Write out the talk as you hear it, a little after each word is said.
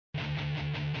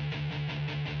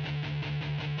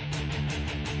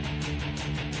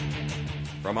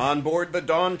From on board the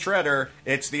Dawn Treader,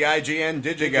 it's the IGN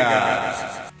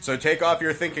Digigods. So take off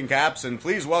your thinking caps and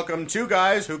please welcome two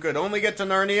guys who could only get to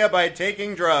Narnia by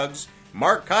taking drugs,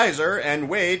 Mark Kaiser and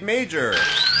Wade Major.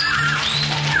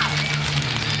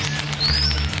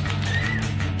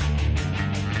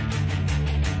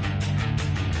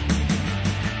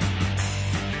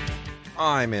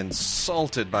 I'm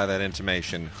insulted by that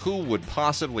intimation. Who would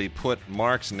possibly put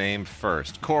Mark's name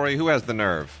first? Corey, who has the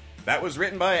nerve? That was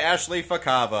written by Ashley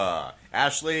Fakava.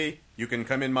 Ashley, you can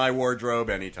come in my wardrobe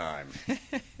anytime.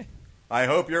 I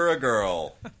hope you're a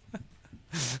girl.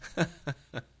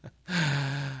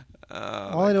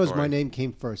 All I know is my name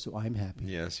came first, so I'm happy.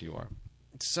 Yes, you are.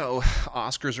 So,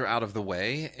 Oscars are out of the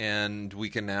way, and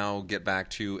we can now get back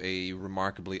to a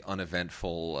remarkably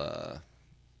uneventful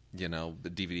the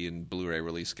DVD and Blu-ray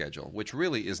release schedule, which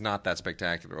really is not that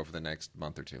spectacular over the next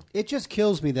month or two. It just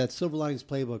kills me that Silver Linings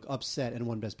Playbook upset and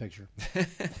won Best Picture. Can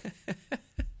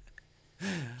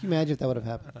you imagine if that would have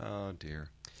happened? Oh, dear.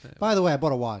 By the way, I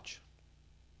bought a watch.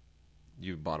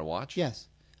 You bought a watch? Yes.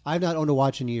 I've not owned a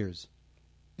watch in years.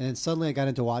 And then suddenly I got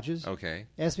into watches. Okay.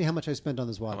 Ask me how much I spent on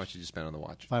this watch. How much did you spend on the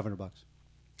watch? $500.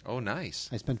 Oh, nice.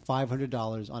 I spent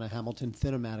 $500 on a Hamilton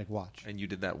Thin-O-Matic watch. And you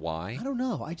did that why? I don't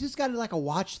know. I just got like a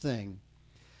watch thing.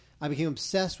 I became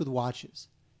obsessed with watches.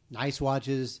 Nice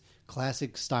watches,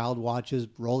 classic styled watches,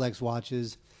 Rolex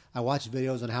watches. I watched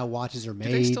videos on how watches are made.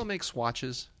 Do they still make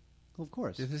Swatches? Well, of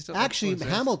course. Actually,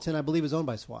 Hamilton, I believe, is owned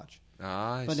by Swatch.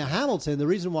 I But see. now Hamilton, the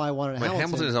reason why I wanted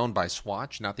Hamilton is owned by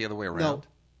Swatch, not the other way around? No.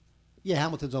 Yeah,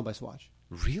 Hamilton's owned by Swatch.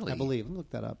 Really? I believe. Let me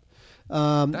look that up.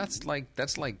 That's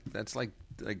like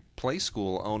Play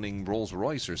School owning Rolls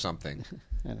Royce or something.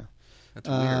 I know. That's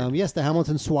weird. Yes, the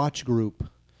Hamilton Swatch Group.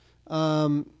 What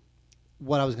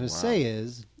I was going to say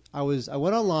is, I went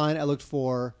online. I looked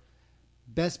for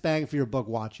best bang for your buck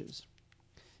watches,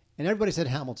 and everybody said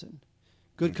Hamilton.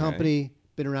 Good company,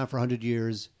 been around for 100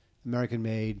 years, American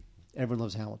made. Everyone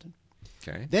loves Hamilton.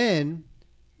 Okay. Then,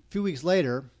 a few weeks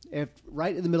later,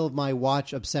 right in the middle of my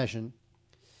watch obsession,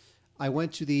 I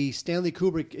went to the Stanley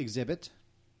Kubrick exhibit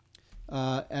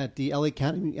at the LA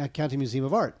County Museum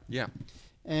of Art. Yeah.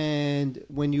 And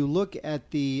when you look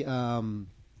at the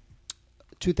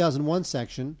 2001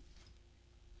 section,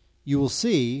 you will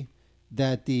see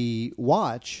that the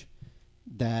watch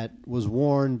that was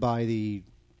worn by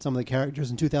some of the characters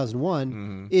in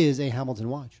 2001 is a Hamilton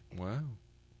watch. Wow.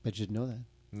 Bet you didn't know that.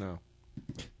 No.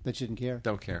 Bet you didn't care.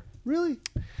 Don't care. Really?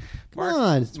 Come Mark,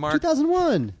 on. It's Mark,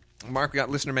 2001. Mark, we got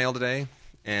listener mail today,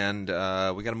 and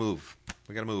we got to move.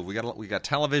 We got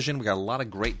television. We got a lot of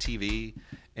great TV,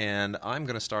 and I'm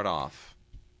going to start off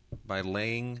by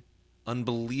laying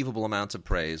unbelievable amounts of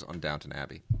praise on Downton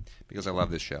Abbey because I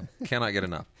love this show. Cannot get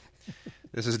enough.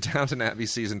 This is Downton Abbey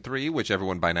Season 3, which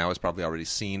everyone by now has probably already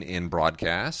seen in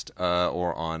broadcast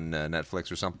or on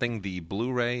Netflix or something. The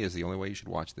Blu-ray is the only way you should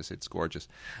watch this. It's gorgeous.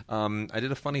 I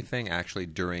did a funny thing, actually,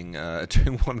 during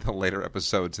one of the later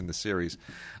episodes in the series.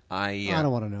 I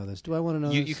don't want to know this. Do I want to know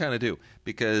this? You kind of do,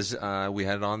 because we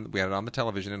had it on the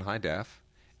television in high def,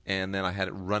 and then I had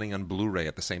it running on Blu-ray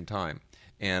at the same time.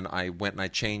 And I went and I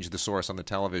changed the source on the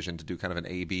television to do kind of an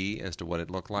A/B as to what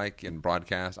it looked like in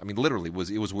broadcast. I mean, literally,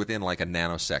 it was within like a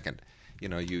nanosecond. You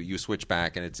know, you switch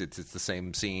back and it's the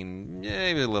same scene,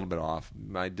 maybe a little bit off.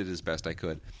 I did as best I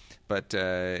could, but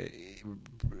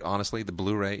honestly, the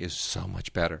Blu-ray is so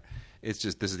much better. It's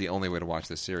just this is the only way to watch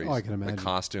this series. Oh, I can imagine. The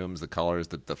costumes, the colors,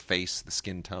 the face, the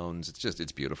skin tones.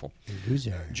 It's beautiful.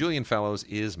 Loser. Julian Fellows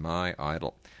is my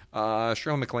idol.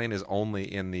 Shirley MacLaine is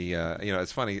only in the,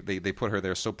 it's funny, they put her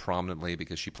there so prominently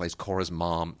because she plays Cora's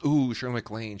mom. Ooh, Shirley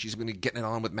MacLaine, she's going to be getting it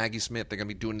on with Maggie Smith. They're going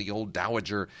to be doing the old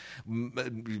dowager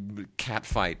cat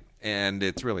fight. And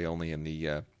it's really only in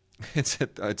the,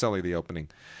 it's only the opening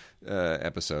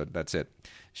episode. That's it.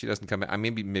 She doesn't come back.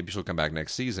 Maybe she'll come back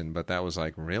next season, but that was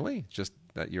like, really? Just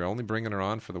that you're only bringing her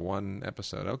on for the one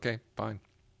episode. Okay, fine.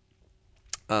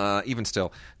 Even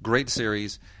still, great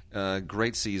series,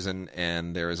 great season,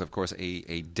 and there is, of course,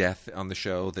 a death on the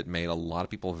show that made a lot of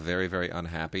people very, very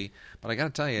unhappy. But I got to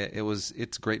tell you,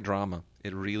 it's great drama.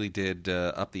 It really did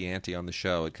up the ante on the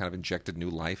show. It kind of injected new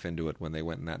life into it when they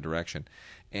went in that direction.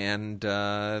 And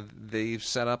they've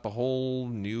set up a whole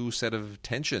new set of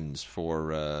tensions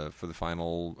for the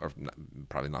final, or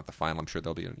probably not the final. I'm sure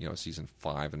there'll be season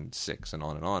 5 and 6 and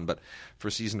on. But for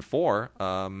season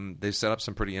 4, they've set up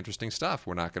some pretty interesting stuff.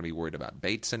 We're not going to be worried about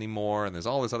Bates anymore, and there's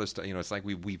all this other other stuff. You know, it's like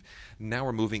we've now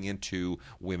we're moving into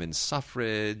women's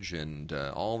suffrage and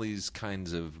all these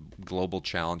kinds of global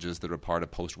challenges that are part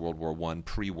of post World War I,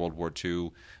 pre World War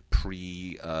II,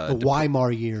 the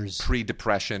Weimar years,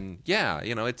 pre-Depression. Yeah,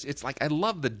 you know, it's like I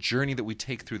love the journey that we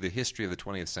take through the history of the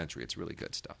 20th century. It's really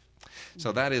good stuff.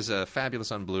 So that is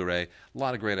fabulous on Blu-ray. A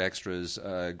lot of great extras,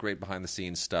 great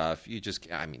behind-the-scenes stuff.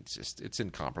 It's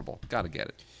incomparable. Got to get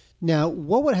it. Now,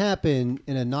 what would happen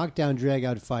in a knockdown,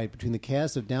 drag-out fight between the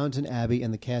cast of Downton Abbey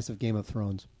and the cast of Game of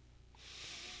Thrones?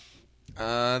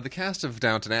 The cast of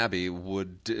Downton Abbey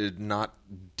would not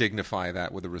dignify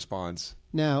that with a response.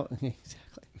 Now,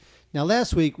 exactly. Now,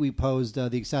 last week we posed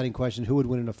the exciting question, who would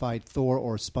win in a fight, Thor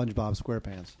or SpongeBob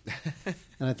SquarePants?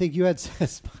 And I think you had said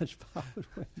SpongeBob would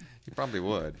win. He probably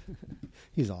would.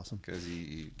 He's awesome. Because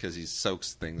he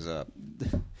soaks things up.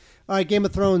 All right, Game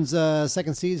of Thrones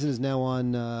second season is now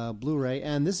on Blu-ray,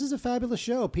 and this is a fabulous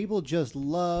show. People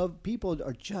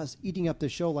are just eating up the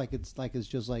show like it's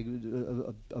just like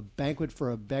a banquet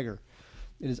for a beggar.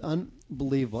 It is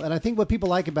unbelievable. And I think what people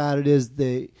like about it is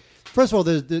first of all,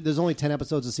 there's only 10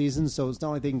 episodes a season, so it's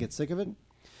not like they can get sick of it.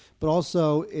 But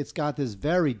also, it's got this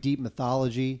very deep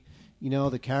mythology. You know,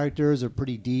 the characters are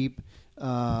pretty deep,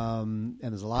 and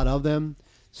there's a lot of them.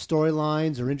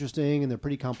 Storylines are interesting, and they're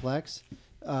pretty complex.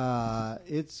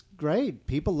 It's great.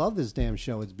 People love this damn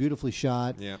show. It's beautifully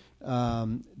shot. Yeah.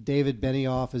 David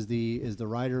Benioff is the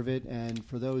writer of it, and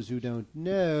for those who don't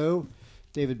know,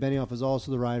 David Benioff is also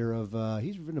the writer of.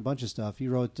 He's written a bunch of stuff. He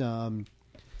wrote, X-Men.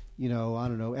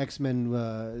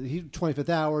 25th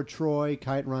Hour, Troy,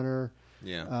 Kite Runner.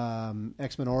 Yeah.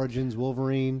 X-Men Origins,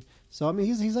 Wolverine. So I mean,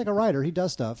 he's like a writer. He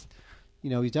does stuff. You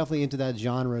know, he's definitely into that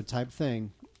genre type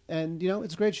thing. And, you know,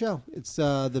 it's a great show. It's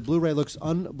the Blu-ray looks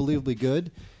unbelievably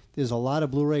good. There's a lot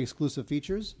of Blu-ray exclusive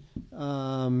features.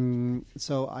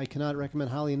 So I cannot recommend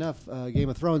highly enough Game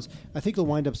of Thrones. I think you'll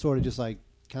wind up sort of just like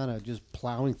kind of just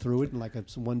plowing through it in like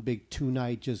one big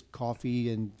 2-night just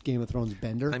coffee and Game of Thrones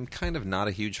bender. I'm kind of not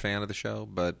a huge fan of the show,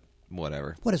 but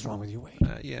whatever. What is wrong with you, Wade?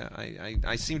 Yeah,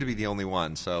 I seem to be the only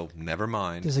one, so never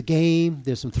mind. There's a game.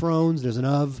 There's some thrones. There's an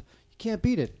of. You can't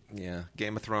beat it. Yeah,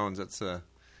 Game of Thrones. That's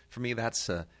for me. That's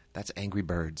Angry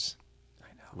Birds. I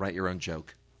know. Write your own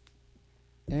joke.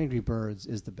 Angry Birds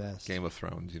is the best. Game of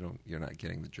Thrones. You're not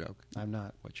getting the joke. I'm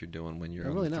not. What you're doing when you're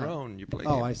I'm on really the not. throne? You play.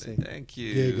 Oh, I see. Thank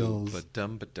you. Giggles.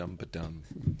 Ba-dum, ba-dum, ba-dum.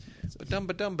 Ba-dum,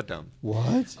 ba-dum, ba-dum.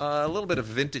 What? A little bit of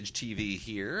vintage TV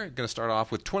here. Going to start off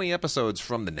with 20 episodes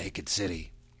from The Naked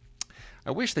City.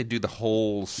 I wish they'd do the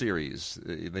whole series.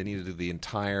 They need to do the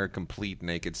entire, complete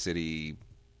Naked City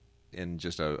in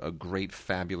just a great,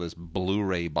 fabulous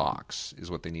Blu-ray box is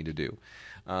what they need to do.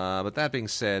 But that being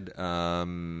said,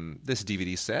 this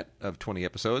DVD set of 20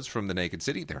 episodes from The Naked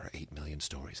City, there are 8 million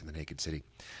stories in The Naked City.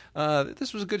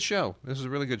 This was a good show. This was a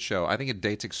really good show. I think it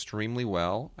dates extremely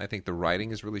well. I think the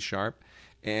writing is really sharp.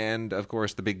 And, of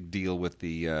course, the big deal with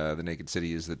the Naked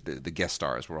City is that the guest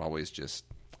stars were always just,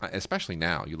 especially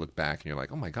now, you look back and you're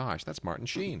like, oh my gosh, that's Martin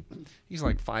Sheen. He's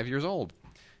like 5 years old.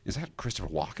 Is that Christopher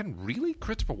Walken? Really?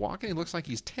 Christopher Walken? He looks like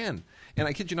he's 10. And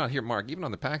I kid you not here, Mark, even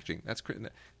on the packaging,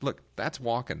 look, that's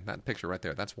Walken. That picture right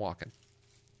there, that's Walken.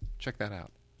 Check that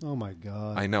out. Oh, my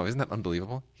God. I know. Isn't that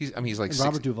unbelievable? He's like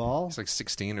Robert Duvall? He's like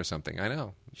 16 or something. I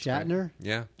know. Shatner?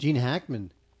 Yeah. Gene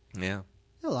Hackman. Yeah.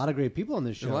 A lot of great people on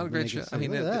this show. There's a lot of great shows. I mean,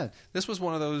 look at that. This was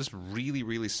one of those really,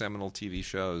 really seminal TV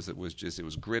shows that was just, it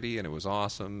was gritty and it was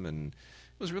awesome and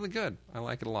it was really good. I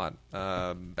like it a lot.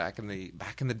 Back in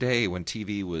the day when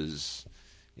TV was,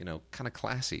 kind of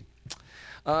classy.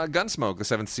 Gunsmoke, the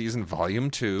 7th season, Volume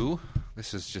 2.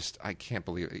 This is just, I can't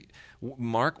believe it.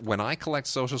 Mark, when I collect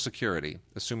Social Security,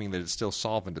 assuming that it's still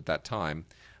solvent at that time,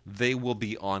 they will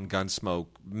be on Gunsmoke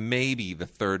maybe the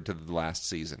 3rd to the last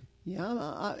season.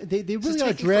 Yeah, they really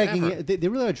are dragging. They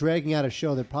really are dragging out a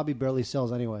show that probably barely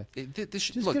sells anyway.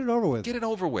 Just get it over with. Get it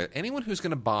over with. Anyone who's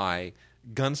going to buy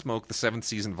Gunsmoke, the 7th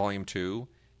season, Volume 2,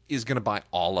 is going to buy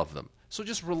all of them. So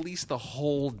just release the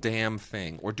whole damn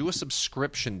thing, or do a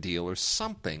subscription deal or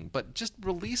something. But just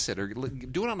release it, or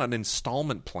do it on an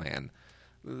installment plan.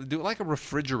 Do it like a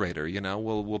refrigerator,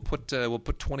 We'll put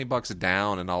 $20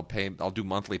 down, and I'll do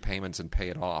monthly payments and pay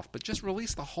it off. But just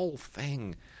release the whole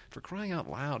thing, for crying out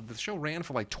loud. The show ran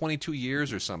for like 22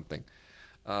 years or something,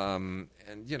 and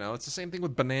it's the same thing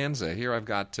with Bonanza. Here I've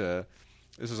got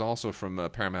this is also from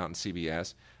Paramount and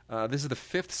CBS. This is the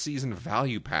 5th season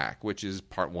value pack, which is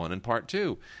part 1 and part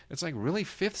 2. It's like, really,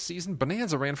 5th season?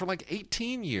 Bonanza ran for like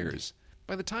 18 years.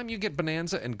 By the time you get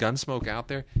Bonanza and Gunsmoke out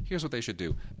there, here's what they should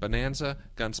do. Bonanza,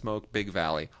 Gunsmoke, Big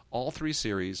Valley. All 3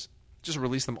 series. Just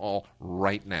release them all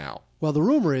right now. Well, the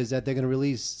rumor is that they're going to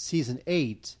release Season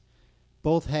 8,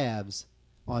 both halves,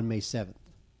 on May 7th.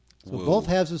 So both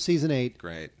halves of season 8,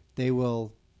 Great. they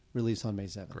will release on May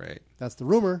 7th. Great. That's the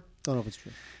rumor. Don't know if it's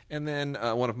true. And then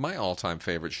one of my all-time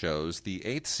favorite shows, the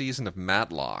 8th season of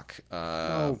Matlock.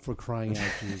 Oh, for crying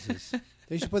out, Jesus.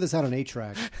 They should put this out on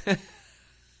 8-track.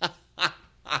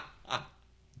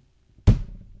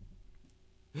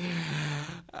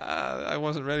 I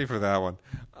wasn't ready for that one.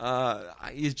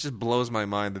 It just blows my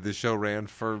mind that this show ran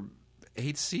for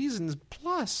 8 seasons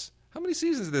plus. How many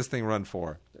seasons did this thing run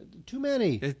for? Too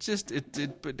many. But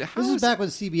how This is is back when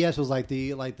CBS was like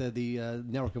the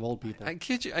network of old people. I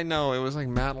kid you. I know it was like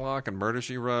Matlock and Murder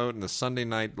She Wrote and the Sunday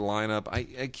night lineup.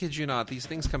 I kid you not. These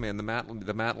things come in the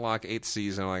Matlock 8th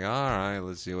season. I'm like, all right,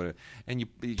 let's see what it. And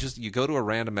you go to a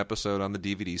random episode on the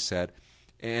DVD set,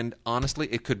 and honestly,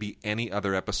 it could be any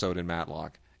other episode in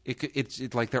Matlock.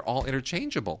 It's like they're all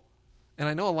interchangeable. And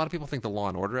I know a lot of people think the Law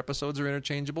and Order episodes are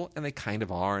interchangeable, and they kind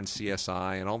of are, and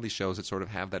CSI and all these shows that sort of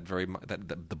have that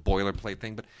the boilerplate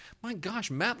thing. But my gosh,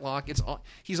 Matlock,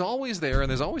 he's always there, and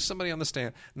there's always somebody on the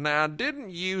stand. Now, didn't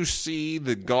you see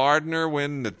the gardener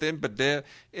when the thing? But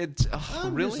it's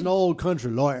I'm really just an old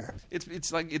country lawyer.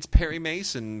 It's like it's Perry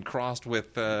Mason crossed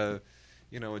with a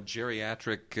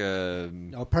geriatric.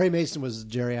 No, Perry Mason was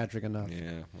geriatric enough.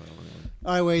 Yeah. Well.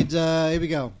 All right, Wade. Here we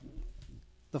go.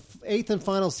 The 8th and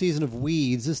final season of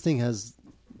Weeds. This thing has.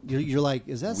 You're like,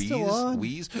 is that still on?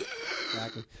 Weeds.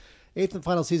 Exactly. 8th and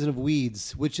final season of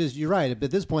Weeds, which is, you're right.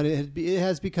 At this point, it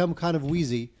has become kind of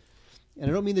wheezy, and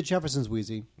I don't mean the Jeffersons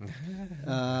wheezy.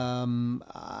 I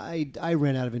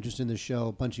ran out of interest in the show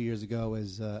a bunch of years ago,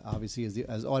 as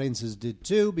as audiences did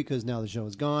too, because now the show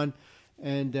is gone.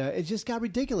 And it just got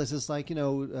ridiculous. It's like,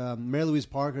 Mary Louise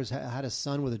Parker's had a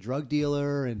son with a drug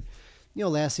dealer, and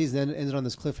last season ended on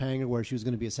this cliffhanger where she was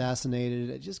going to be assassinated.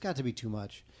 It just got to be too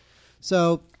much.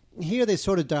 So here they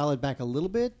sort of dial it back a little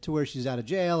bit to where she's out of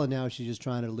jail, and now she's just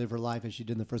trying to live her life as she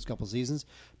did in the first couple seasons.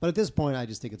 But at this point, I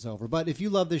just think it's over. But if you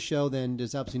love this show, then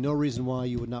there's absolutely no reason why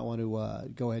you would not want to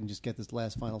go ahead and just get this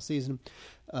last final season.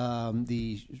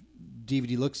 The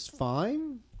DVD looks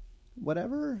fine,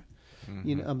 whatever.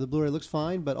 Mm-hmm. The Blu-ray looks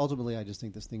fine, but ultimately I just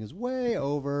think this thing is way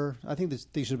over. I think this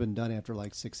thing should have been done after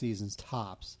like 6 seasons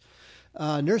tops.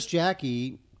 Nurse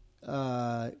Jackie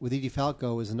with Edie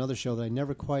Falco is another show that I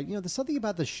never quite. There's something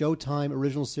about the Showtime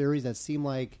original series that seemed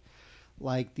like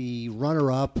the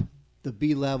runner-up, the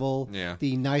B-level,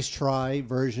 the nice try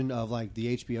version of like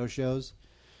the HBO shows.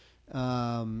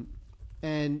 And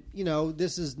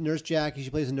this is Nurse Jackie. She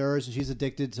plays a nurse, and she's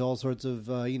addicted to all sorts of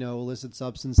illicit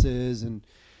substances, and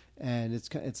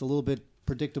it's a little bit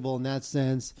predictable in that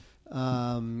sense.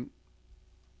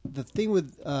 The thing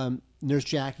with Nurse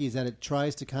Jackie is that it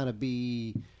tries to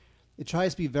be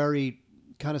very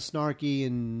kind of snarky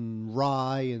and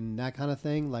wry and that kind of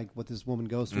thing, like what this woman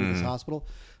goes through in this hospital.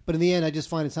 But in the end, I just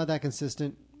find it's not that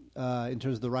consistent in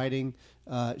terms of the writing.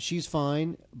 She's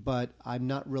fine, but I'm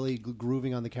not really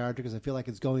grooving on the character because I feel like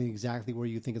it's going exactly where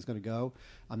you think it's going to go.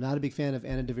 I'm not a big fan of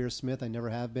Anna Devere Smith. I never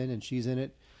have been, and she's in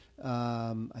it.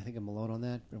 I think I'm alone on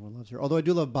that. Everyone loves her. Although I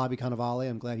do love Bobby Cannavale.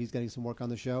 I'm glad he's getting some work on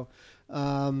the show.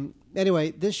 Anyway,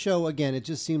 this show, again, it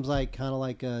just seems like kind of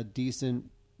like a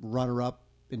decent runner-up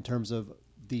in terms of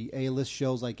the A-list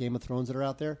shows like Game of Thrones that are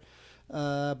out there.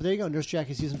 But there you go, Nurse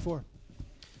Jackie Season 4.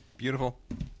 Beautiful.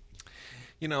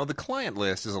 The Client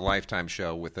List is a Lifetime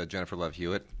show with Jennifer Love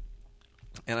Hewitt.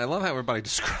 And I love how everybody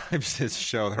describes this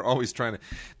show. They're always trying to...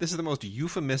 This is the most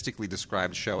euphemistically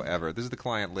described show ever. This is The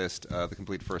Client List, the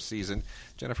complete first season.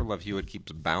 Jennifer Love Hewitt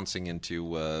keeps bouncing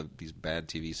into these bad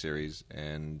TV series.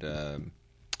 And, The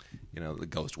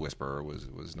Ghost Whisperer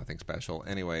was nothing special.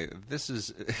 Anyway, this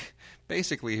is...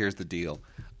 Basically, here's the deal.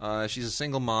 She's a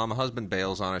single mom. A husband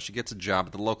bails on her. She gets a job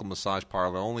at the local massage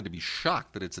parlor only to be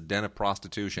shocked that it's a den of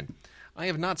prostitution. I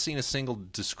have not seen a single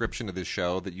description of this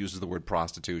show that uses the word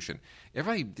prostitution.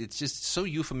 It's just so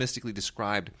euphemistically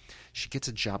described. She gets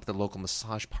a job at the local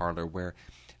massage parlor where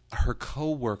her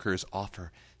co-workers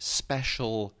offer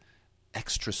special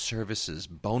extra services,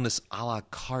 bonus a la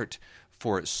carte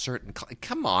for certain...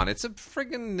 Come on, it's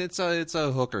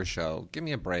a hooker show. Give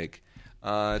me a break.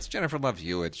 It's Jennifer Love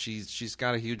Hewitt. She's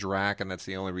got a huge rack, and that's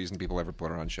the only reason people ever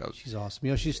put her on shows. She's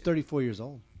awesome. She's 34 years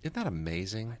old. Isn't that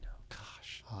amazing? I know.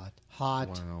 Hot.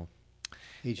 Wow.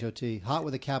 H-O-T. Hot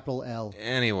with a capital L.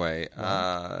 Anyway,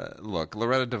 look,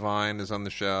 Loretta Devine is on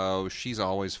the show. She's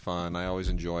always fun. I always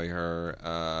enjoy her.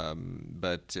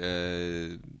 But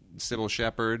Sybil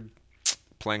Shepherd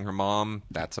playing her mom,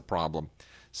 that's a problem.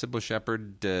 Sybil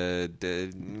Shepherd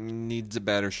needs a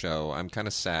better show. I'm kind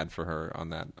of sad for her on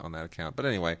that account. But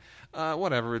anyway,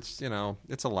 whatever. It's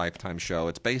a Lifetime show.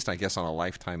 It's based, I guess, on a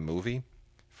Lifetime movie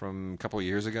from a couple of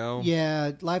years ago.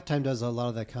 Yeah, Lifetime does a lot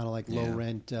of that kind of like Yeah, low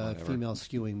rent whatever. female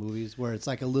skewing movies where it's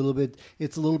like a little bit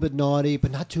naughty, but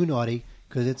not too naughty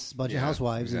because it's a bunch of Yeah,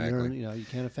 housewives and exactly. you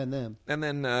can't offend them. And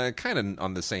then kind of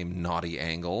on the same naughty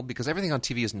angle, because everything on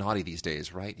TV is naughty these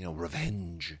days, right?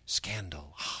 Revenge,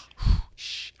 scandal.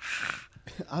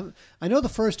 I know the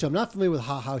first two. I'm not familiar with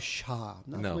Ha Ha Sha.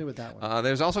 I'm not No. familiar with that one.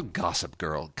 There's also Gossip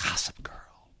Girl. Gossip Girl.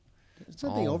 Is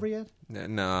that thing over yet?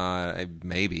 No,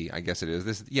 maybe. I guess it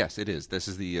is. Yes, it is. This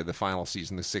is the final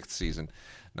season, the 6th season.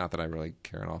 Not that I really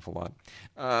care an awful lot.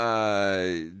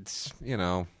 It's,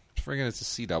 friggin' it's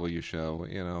a CW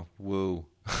show. Woo.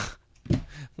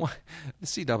 What? The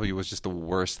CW was just the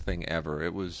worst thing ever.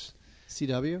 It was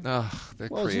CW? the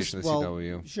creation of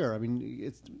CW. Sure. I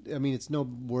mean, it's no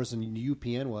worse than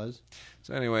UPN was.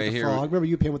 So anyway, The here frog.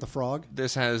 Remember UPN with the frog?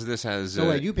 this has. No,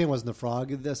 wait, UPN wasn't the frog.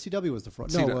 The CW was the frog.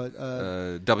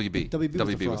 WB.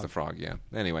 WB was the frog. Yeah.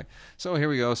 Anyway, so here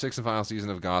we go. 6th and final season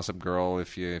of Gossip Girl.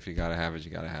 If you gotta have it,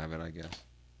 you gotta have it. I guess.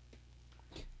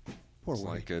 Poor It's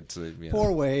Wade. like it's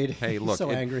Poor Wade. Hey, He's look.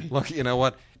 so angry. Look, you know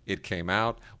what? It came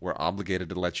out. We're obligated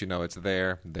to let you know it's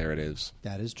there. There it is.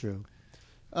 That is true.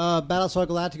 Battlestar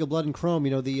Galactica Blood and Chrome,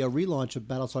 the relaunch of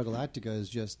Battlestar Galactica is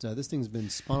just, this thing's been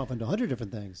spun off into 100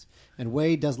 different things. And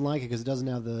Wade doesn't like it because it doesn't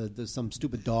have the some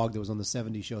stupid dog that was on the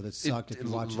 70s show that sucked if you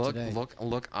watch it today.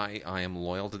 Look, I am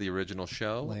loyal to the original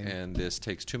show, Lame. and this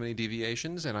takes too many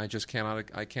deviations, and I just cannot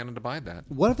abide that.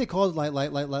 What if they called it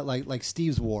like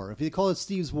Steve's War? If they call it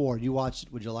Steve's War, you watch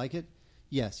it, would you like it?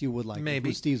 Yes, you would like it. Maybe.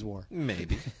 It was Steve's War.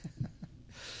 Maybe.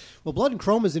 Well, Blood and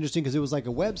Chrome is interesting because it was like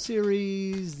a web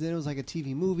series, then it was like a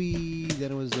TV movie,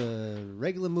 then it was a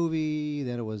regular movie,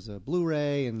 then it was a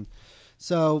Blu-ray, and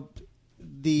so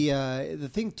the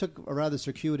thing took a rather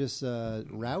circuitous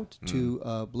route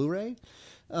to Blu-ray.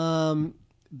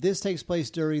 This takes place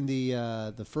during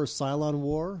the first Cylon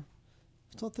War.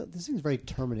 This thing's very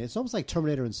Terminator. It's almost like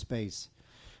Terminator in space.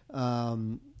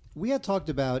 We had talked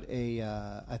about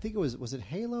I think it was it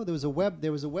Halo? There was a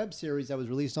web series that was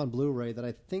released on Blu-ray that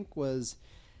I think was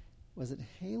it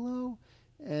Halo?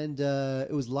 And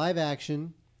it was live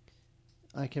action.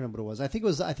 I can't remember what it was. I think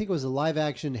it was a live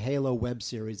action Halo web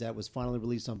series that was finally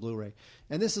released on Blu-ray.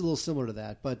 And this is a little similar to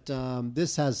that, but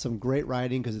this has some great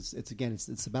writing because it's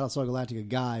the Battlestar Galactica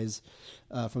guys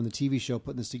from the TV show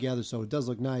putting this together, so it does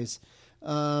look nice.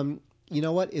 You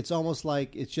know what? It's almost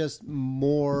like it's just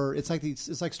more. It's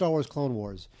like Star Wars Clone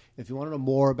Wars. If you want to know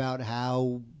more about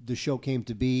how the show came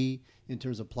to be in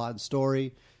terms of plot and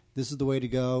story, this is the way to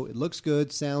go. It looks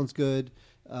good, sounds good.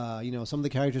 Some of the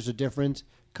characters are different.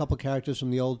 A couple characters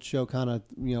from the old show kind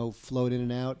of float in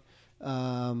and out.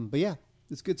 But yeah,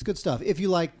 it's good stuff. If you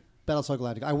like Battlestar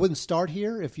Galactica, I wouldn't start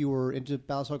here. If you were into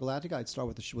Battlestar Galactica, I'd start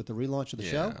with the relaunch of the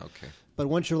show. Okay. But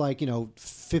once you're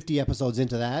 50 episodes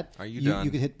into that, Are you done?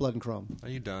 You can hit Blood and Chrome. Are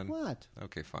you done? What?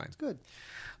 Okay, fine. It's good.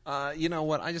 You know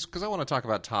what? Because I want to talk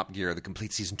about Top Gear, the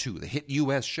complete season 2, the hit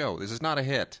U.S. show. This is not a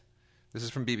hit. This is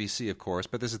from BBC, of course,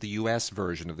 but this is the U.S.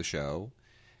 version of the show.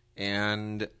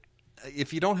 And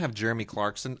if you don't have Jeremy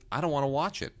Clarkson, I don't want to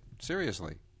watch it.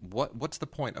 Seriously. What's the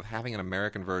point of having an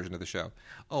American version of the show?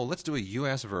 Oh, let's do a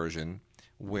U.S. version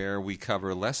where we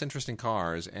cover less interesting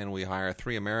cars and we hire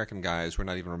 3 American guys who are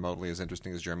not even remotely as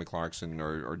interesting as Jeremy Clarkson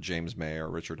or James May or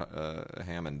Richard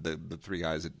Hammond, the 3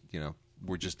 guys that,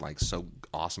 were just so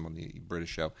awesome on the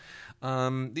British show.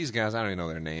 These guys, I don't even know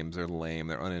their names. They're lame.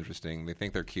 They're uninteresting. They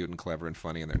think they're cute and clever and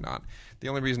funny, and they're not. The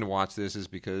only reason to watch this is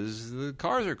because the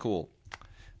cars are cool.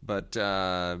 But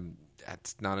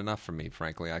that's not enough for me,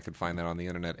 frankly. I could find that on the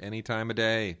internet any time of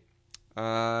day.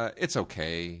 It's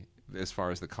okay as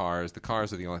far as the cars. The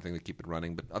cars are the only thing that keep it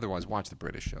running, but otherwise watch the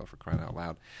British show, for crying out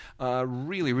loud.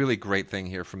 Really, really great thing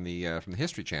here from the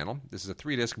History Channel. This is a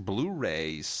 3-disc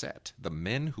Blu-ray set, The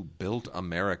Men Who Built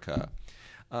America.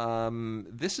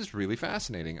 This is really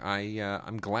fascinating.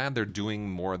 I'm glad they're doing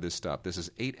more of this stuff. This is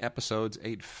 8 episodes,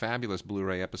 8 fabulous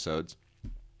Blu-ray episodes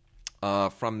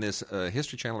from this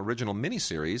History Channel original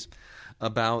miniseries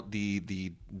about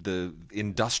the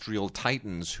industrial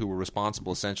titans who were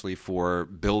responsible essentially for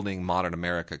building modern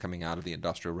America coming out of the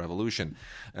Industrial Revolution.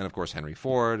 And of course Henry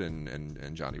Ford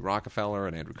and Johnny Rockefeller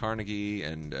and Andrew Carnegie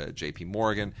and J.P.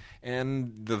 Morgan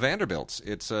and the Vanderbilts.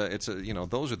 Those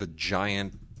are the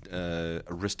giant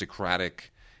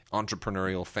aristocratic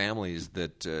entrepreneurial families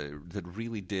that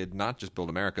really did not just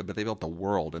build America, but they built the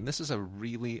world. And this is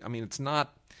it's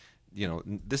not,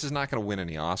 this is not going to win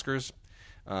any Oscars.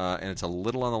 And it's a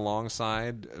little on the long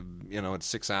side. It's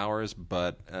 6 hours,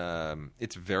 but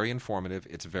it's very informative.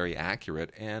 It's very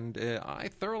accurate, and I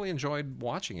thoroughly enjoyed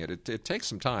watching it. It takes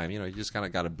some time. You just kind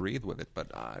of got to breathe with it,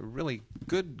 but really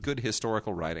good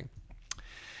historical writing.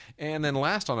 And then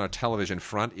last on our television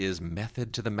front is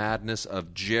Method to the Madness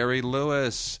of Jerry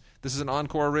Lewis. This is an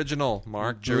Encore original,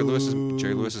 Mark. Jerry Lewis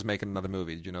is making another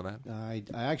movie. Did you know that?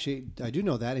 I do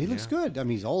know that. He looks good. I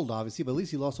mean, he's old, obviously, but at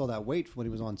least he lost all that weight when he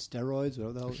was on steroids.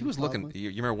 Whatever the hell He was looking. You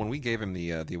remember when we gave him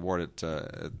the award at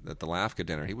the LAFCA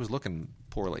dinner? He was looking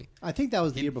poorly. I think that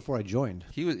was the year before I joined.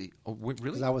 He was really.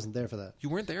 Because I wasn't there for that. You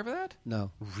weren't there for that?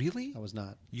 No. Really? I was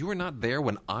not. You were not there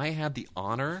when I had the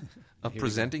honor of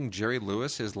presenting Jerry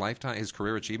Lewis his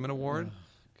Career Achievement Award.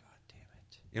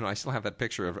 You know, I still have that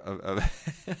picture of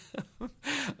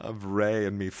of Ray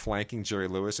and me flanking Jerry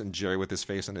Lewis, and Jerry with his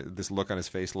face and this look on his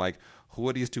face like, who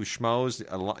are these two schmoes?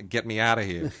 Get me out of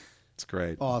here. It's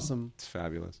great. Awesome. It's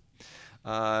fabulous.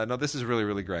 No, this is really,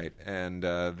 really great. And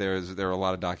there are a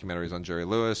lot of documentaries on Jerry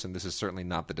Lewis, and this is certainly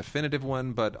not the definitive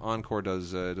one, but Encore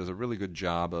does a really good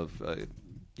job of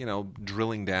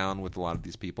drilling down with a lot of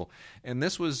these people. And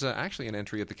this was actually an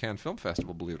entry at the Cannes Film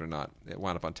Festival, believe it or not. It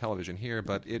wound up on television here,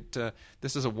 but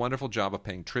this is a wonderful job of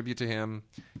paying tribute to him.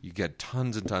 You get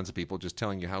tons and tons of people just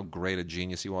telling you how great a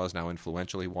genius he was and how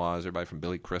influential he was. Everybody from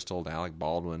Billy Crystal to Alec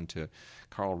Baldwin to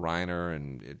Carl Reiner,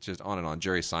 and it's just on and on.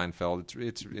 Jerry Seinfeld.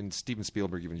 And Steven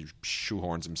Spielberg even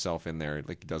shoehorns himself in there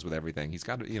like he does with everything. He's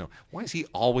got why is he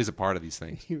always a part of these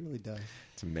things? He really does.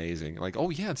 It's amazing. Like, oh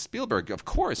yeah, it's Spielberg. Of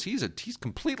course, he's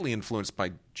completely influenced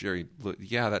by Jerry.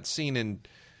 Yeah, that scene in.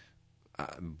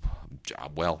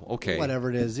 Well, okay. Whatever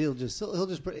it is,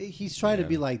 he's trying to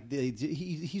be like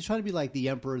he's trying to be like the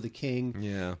emperor, the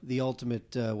king, the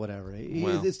ultimate whatever.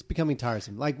 It's becoming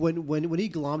tiresome. Like when he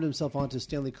glommed himself onto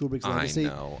Stanley Kubrick's legacy.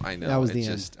 I know. That was the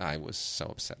end. I was so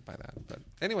upset by that. But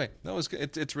anyway, that was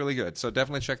good. It's really good. So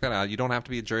definitely check that out. You don't have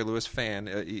to be a Jerry Lewis fan.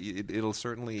 It'll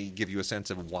certainly give you a sense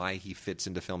of why he fits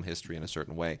into film history in a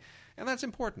certain way. And that's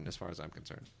important as far as I'm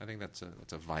concerned. I think that's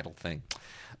a vital thing.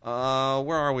 Where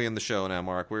are we in the show now,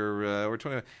 Mark? We're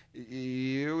 20.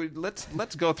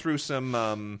 Let's go through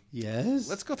some. Yes.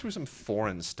 Let's go through some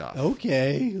foreign stuff.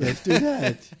 Okay, let's do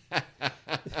that.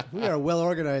 We are well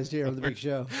organized here on the big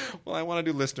show. Well, I want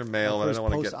to do listener mail, but I don't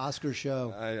want to get post-Oscar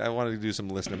show. I want to do some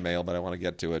listener mail, but I want to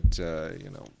get to it.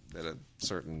 At a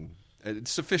certain.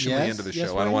 It's sufficiently into the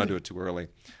show. I don't want to do it too early.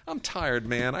 I'm tired,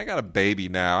 man. I got a baby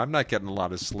now. I'm not getting a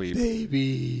lot of sleep.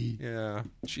 Baby. Yeah.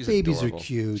 She's Babies adorable. are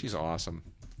cute. She's awesome.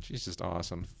 She's just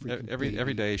awesome.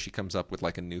 Every day she comes up with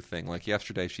like a new thing. Like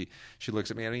yesterday she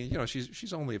looks at me. I mean,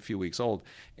 she's only a few weeks old.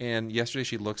 And yesterday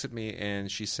she looks at me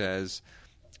and she says,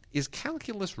 "Is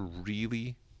calculus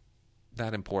really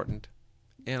that important?"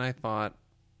 And I thought,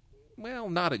 well,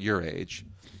 not at your age.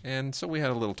 And so we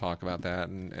had a little talk about that,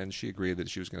 and she agreed that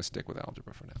she was going to stick with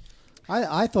algebra for now.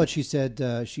 I thought she said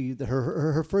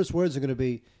her first words are going to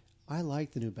be, "I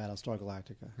like the new Battlestar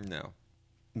Galactica." No.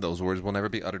 Those words will never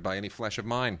be uttered by any flesh of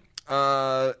mine.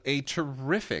 A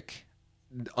terrific,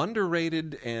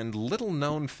 underrated, and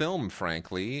little-known film,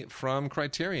 frankly, from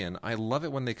Criterion. I love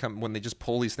it when they just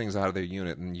pull these things out of their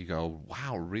unit, and you go,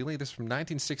 wow, really? This is from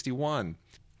 1961.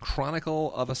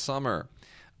 Chronicle of a Summer.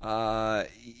 Have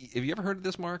you ever heard of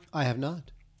this, Mark? I have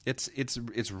not.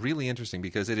 It's really interesting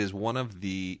because this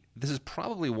is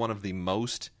probably one of the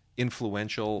most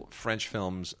influential French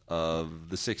films of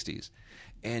the 60s,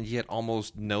 and yet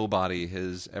almost nobody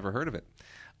has ever heard of it.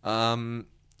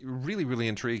 Really, really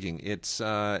intriguing. This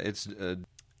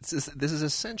is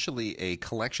essentially a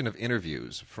collection of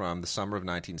interviews from the summer of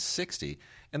 1960.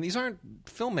 And these aren't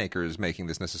filmmakers making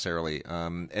this necessarily.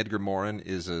 Edgar Morin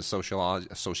is a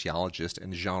sociologist,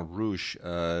 and Jean Rouch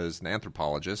is an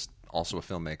anthropologist, also a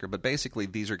filmmaker. But basically,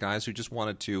 these are guys who just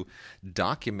wanted to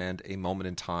document a moment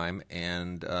in time,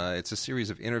 and it's a series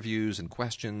of interviews and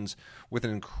questions with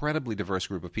an incredibly diverse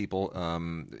group of people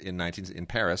in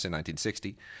Paris in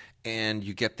 1960. And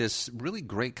you get this really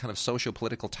great kind of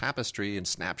socio-political tapestry and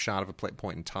snapshot of a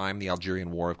point in time. The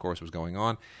Algerian War, of course, was going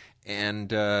on.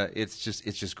 And it's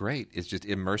just great. It just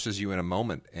immerses you in a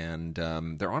moment, and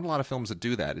there aren't a lot of films that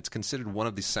do that. It's considered one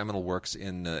of the seminal works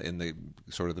in the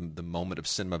sort of the moment of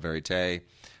cinema verite,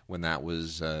 when that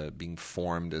was being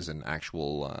formed as an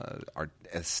actual art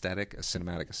aesthetic, a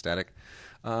cinematic aesthetic.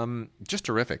 Just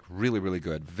terrific, really, really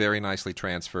good, very nicely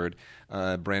transferred.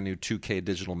 Brand new 2K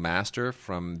digital master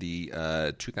from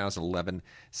the 2011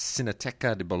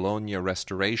 Cineteca di Bologna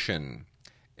restoration.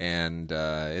 And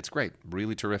it's great,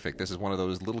 really terrific. This is one of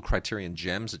those little Criterion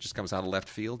gems that just comes out of left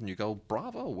field, and you go,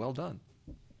 bravo, well done.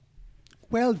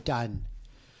 Well done.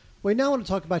 Wait, now I want to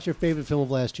talk about your favorite film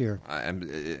of last year. I'm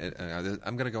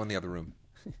going to go in the other room.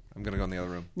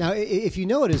 Now, if you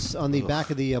notice on the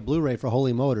back of the Blu-ray for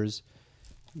Holy Motors,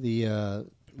 the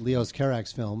Leos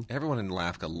Carax film. Everyone in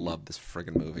Lafka loved this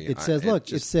friggin' movie. It says,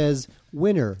 it says,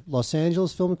 winner, Los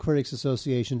Angeles Film Critics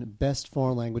Association, Best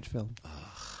Foreign Language Film.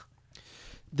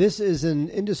 This is an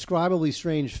indescribably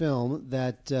strange film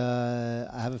that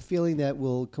I have a feeling that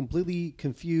will completely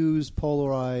confuse,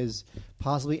 polarize,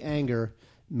 possibly anger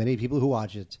many people who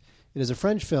watch it. It is a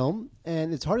French film,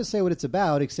 and it's hard to say what it's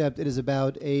about, except it is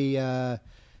about a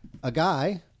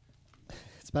guy.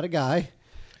 It's about a guy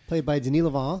played by Denis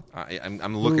Lavant.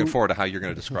 I'm looking forward to how you're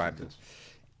going to describe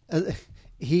this.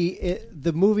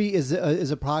 The movie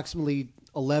is approximately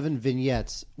 11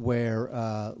 vignettes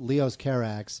where Leos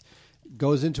Carax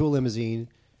goes into a limousine,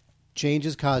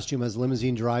 changes costume as the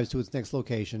limousine drives to its next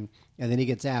location, and then he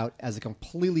gets out as a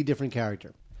completely different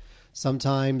character.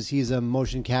 Sometimes he's a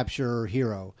motion capture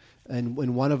hero, and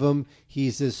in one of them,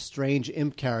 he's this strange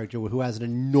imp character who has an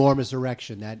enormous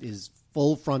erection that is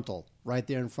full frontal right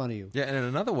there in front of you. Yeah, and in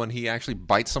another one, he actually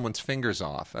bites someone's fingers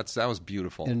off. That was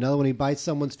beautiful. In another one, he bites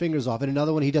someone's fingers off. In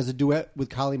another one, he does a duet with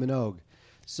Kylie Minogue.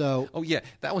 So, oh yeah,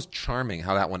 that was charming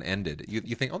how that one ended.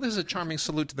 You think, oh, this is a charming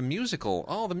salute to the musical,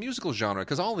 the musical genre,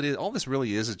 because all this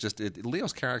really is just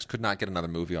Leos Carax could not get another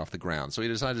movie off the ground, so he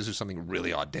decided to do something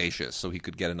really audacious so he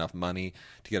could get enough money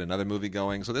to get another movie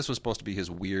going. So this was supposed to be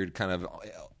his weird kind of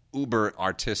uber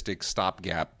artistic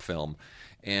stopgap film.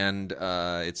 And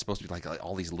it's supposed to be like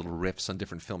all these little riffs on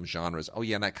different film genres. Oh,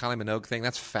 yeah, and that Kylie Minogue thing,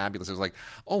 that's fabulous. It was like,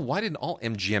 oh, why didn't all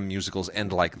MGM musicals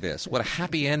end like this? What a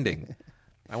happy ending.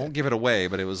 I won't give it away,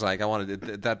 but it was like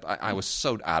I was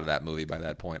so out of that movie by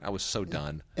that point. I was so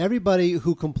done. Everybody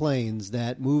who complains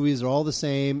that movies are all the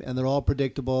same and they're all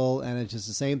predictable and it's just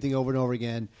the same thing over and over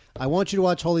again, I want you to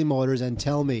watch Holy Motors and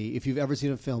tell me if you've ever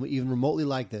seen a film even remotely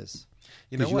like this.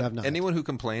 You know what? Anyone who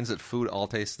complains that food all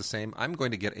tastes the same, I'm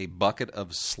going to get a bucket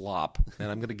of slop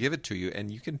and I'm going to give it to you, and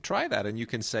you can try that and you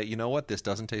can say, you know what, this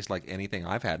doesn't taste like anything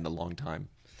I've had in a long time.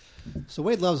 So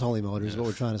Wade loves Holy Motors, is what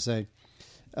we're trying to say.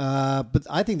 But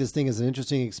I think this thing is an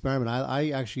interesting experiment.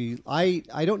 I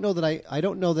don't know that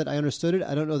I understood it.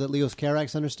 I don't know that Leos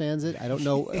Carax understands it. I don't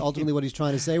know ultimately what he's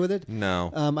trying to say with it.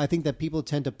 No. I think that people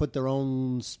tend to put their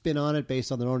own spin on it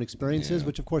based on their own experiences,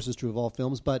 which of course is true of all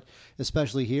films, but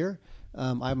especially here.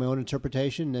 I have my own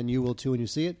interpretation, and you will too when you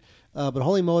see it. But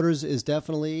Holy Motors is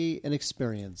definitely an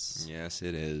experience. Yes,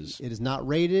 it is. It is not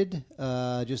rated.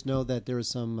 Just know that there is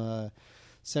some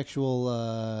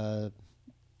sexual...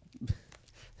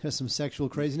 There's some sexual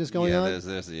craziness going on.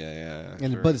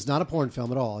 But it's not a porn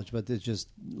film at all. But it's just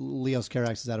Leos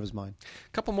Carax is out of his mind.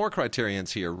 A couple more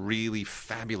criterions here. Really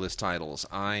fabulous titles.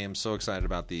 I am so excited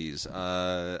about these.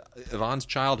 Ivan's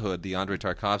Childhood, the Andrei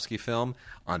Tarkovsky film,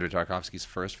 Andrei Tarkovsky's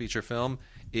first feature film,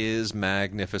 is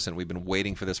magnificent. We've been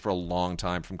waiting for this for a long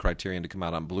time from Criterion to come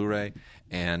out on Blu-ray,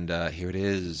 and here it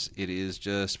is. It is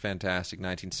just fantastic.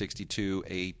 1962,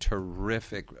 a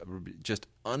terrific, just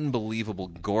unbelievable,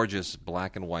 gorgeous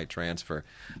black and white transfer.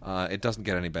 It doesn't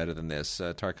get any better than this.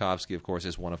 Tarkovsky, of course,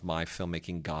 is one of my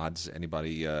filmmaking gods.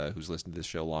 Anybody who's listened to this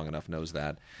show long enough knows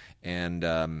that. And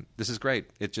this is great.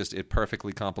 It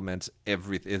perfectly complements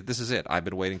everything. This is it. I've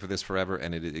been waiting for this forever,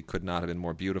 and it could not have been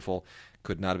more beautiful.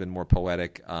 Could not have been more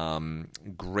poetic.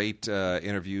 Great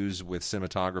interviews with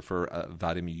cinematographer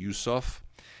Vadim Yusov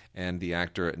and the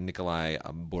actor Nikolai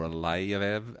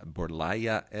Borlayev.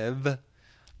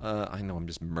 I know I'm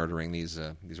just murdering these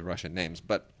Russian names,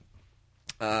 but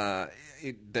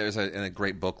there's a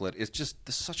great booklet. It's just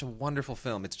such a wonderful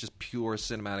film. It's just pure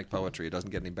cinematic poetry. It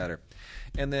doesn't get any better.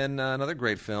 And then another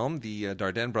great film, the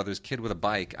Dardenne Brothers, Kid with a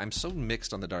Bike. I'm so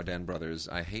mixed on the Dardenne Brothers.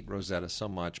 I hate Rosetta so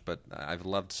much, but I've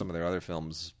loved some of their other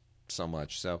films so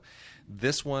much. So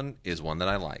this one is one that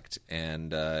I liked.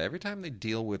 And every time they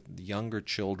deal with younger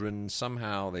children,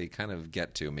 somehow they kind of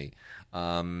get to me.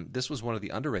 This was one of the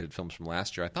underrated films from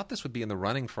last year. I thought this would be in the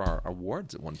running for our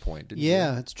awards at one point. Didn't you?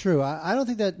 Yeah, it's true. I don't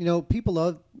think that people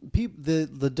love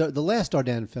the last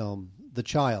Dardenne film, The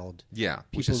Child. Yeah,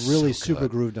 people really so super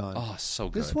grooved on. Oh, so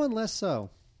good. This one less so.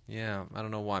 Yeah, I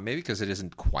don't know why. Maybe because it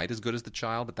isn't quite as good as The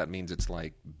Child, but that means it's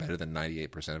like better than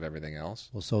 98% of everything else.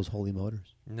 Well, so's Holy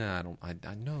Motors. No, I don't.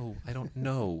 I know. I don't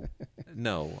know.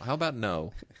 No. How about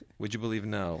no? Would you believe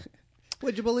no?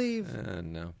 Would you believe?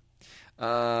 No.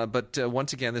 But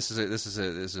once again, this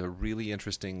is a really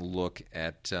interesting look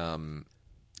at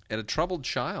a troubled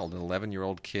child, an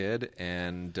 11-year-old kid,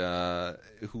 and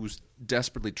who's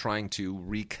desperately trying to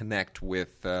reconnect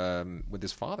with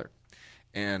his father.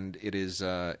 And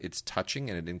it's touching,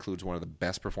 and it includes one of the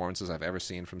best performances I've ever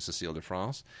seen from Cécile de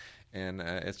France. And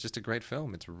it's just a great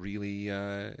film. It's really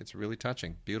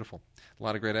touching, beautiful. A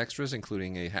lot of great extras,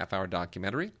 including a half-hour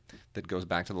documentary that goes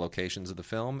back to the locations of the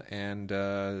film, and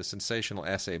a sensational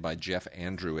essay by Jeff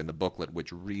Andrew in the booklet,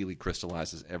 which really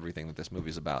crystallizes everything that this movie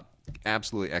is about.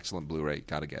 Absolutely excellent Blu-ray.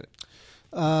 Got to get it.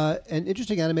 An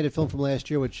interesting animated film from last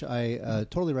year, which I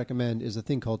totally recommend, is a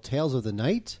thing called Tales of the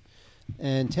Night.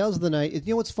 And Tales of the Night, you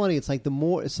know what's funny? It's like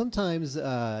sometimes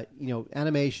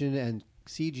animation and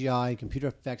CGI and computer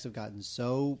effects have gotten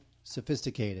so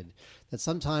sophisticated that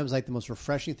sometimes like the most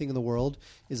refreshing thing in the world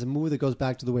is a movie that goes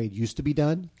back to the way it used to be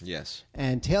done. Yes.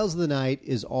 And Tales of the Night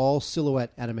is all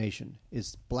silhouette animation.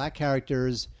 It's black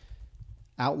characters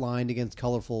outlined against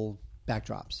colorful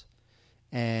backdrops.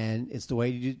 And it's the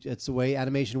way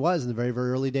animation was in the very,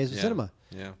 very early days of cinema.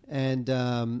 Yeah. And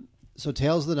so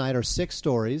Tales of the Night are 6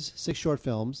 stories, 6 short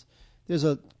films. There's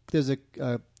a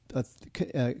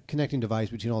connecting device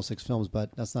between all 6 films,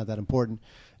 but that's not that important.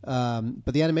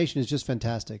 But the animation is just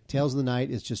fantastic. Tales of the Night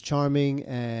is just charming,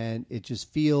 and it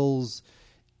just feels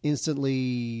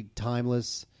instantly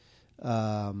timeless.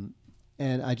 And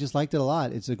I just liked it a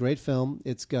lot. It's a great film.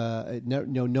 It's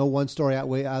no one story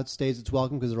outstays its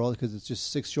welcome because it's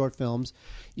just 6 short films.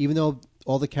 Even though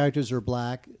all the characters are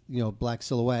black, black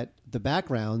silhouette, the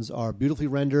backgrounds are beautifully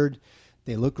rendered.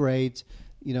 They look great.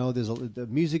 The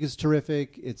music is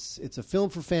terrific. It's a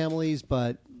film for families,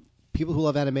 but people who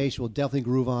love animation will definitely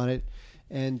groove on it.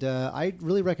 And I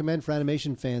really recommend for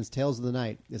animation fans Tales of the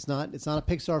Night. It's not a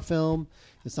Pixar film.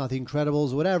 It's not The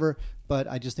Incredibles or whatever, but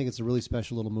I just think it's a really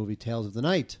special little movie, Tales of the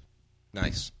Night.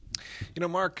 Nice.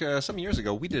 Mark, some years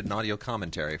ago, we did an audio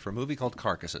commentary for a movie called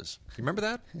Carcasses. You remember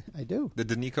that? I do. The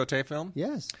Denis Coté film?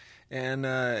 Yes. And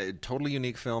totally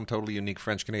unique film, totally unique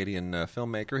French-Canadian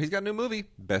filmmaker. He's got a new movie,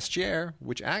 Bestiaire,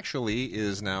 which actually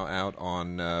is now out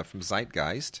on from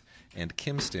Zeitgeist and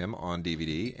Kimstim on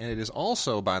DVD. And it is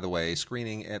also, by the way,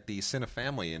 screening at the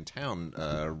Cinefamily in town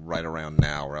right around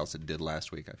now, or else it did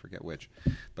last week. I forget which.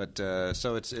 But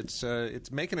so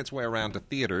it's making its way around to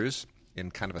theaters in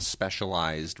kind of a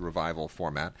specialized revival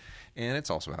format, and it's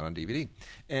also out on DVD.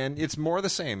 And it's more the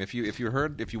same. If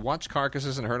you watched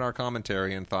Carcasses and heard our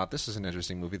commentary and thought this is an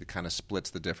interesting movie that kind of splits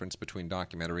the difference between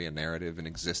documentary and narrative and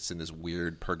exists in this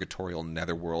weird purgatorial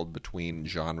netherworld between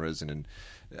genres, and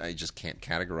I just can't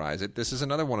categorize it. This is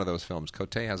another one of those films.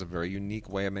 Coté has a very unique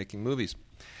way of making movies.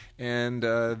 And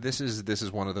this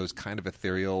is one of those kind of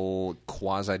ethereal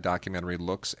quasi-documentary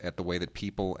looks at the way that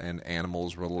people and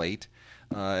animals relate.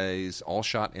 Is all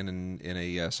shot in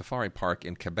a safari park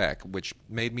in Quebec, which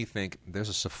made me think, there's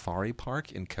a safari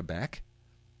park in Quebec?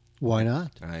 Why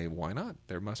not? Why not?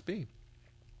 There must be.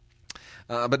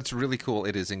 But it's really cool.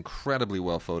 It is incredibly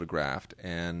well photographed,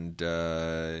 and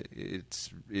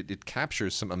it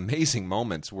captures some amazing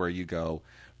moments where you go,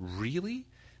 really?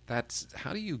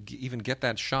 How do you even get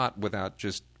that shot without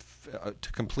just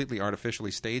completely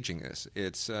artificially staging this?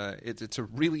 It's a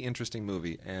really interesting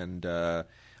movie, and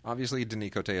obviously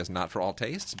Denis Coté is not for all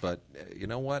tastes, but you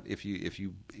know what?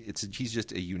 He's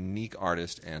just a unique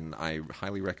artist, and I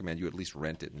highly recommend you at least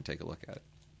rent it and take a look at it.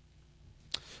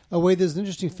 Oh wait, there's an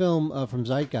interesting film from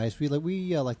Zeitgeist. We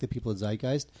like the people at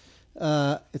Zeitgeist.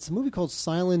 It's a movie called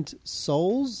Silent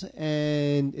Souls,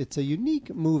 and it's a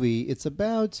unique movie. It's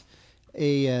about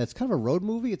it's kind of a road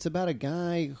movie. It's about a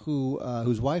guy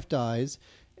whose wife dies,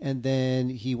 and then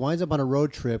he winds up on a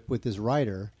road trip with this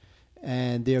writer,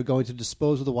 and they are going to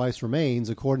dispose of the wife's remains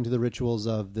according to the rituals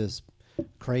of this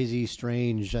crazy,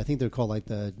 strange, I think they're called like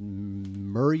the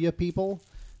Murya people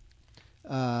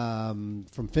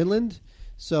from Finland.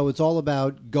 So it's all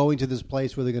about going to this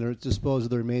place where they're going to dispose of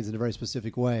the remains in a very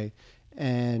specific way.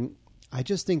 And I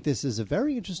just think this is a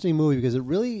very interesting movie because it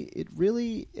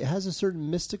really has a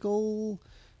certain mystical,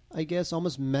 I guess,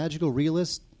 almost magical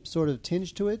realist sort of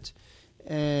tinge to it.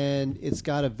 And it's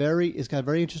got very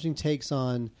interesting takes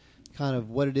on kind of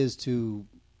what it is to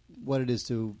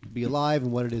be alive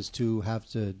and what it is to have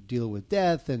to deal with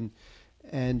death, and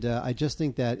I just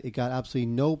think that it got absolutely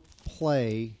no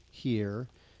play here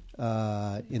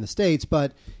in the States.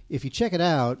 But if you check it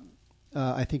out,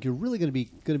 I think you're really going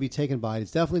to be taken by it.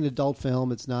 It's definitely an adult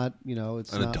film. It's not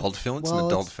adult film. It's an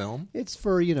adult film. It's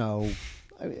for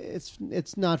it's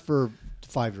not for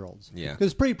 5-year-olds. Yeah,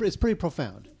 because it's pretty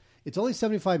profound. It's only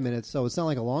 75 minutes, so it's not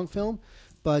like a long film.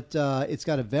 But it's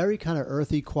got a very kind of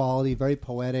earthy quality, very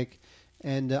poetic,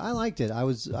 and I liked it.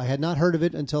 I had not heard of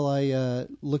it until I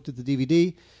looked at the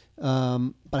DVD,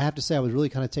 but I have to say I was really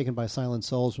kind of taken by Silent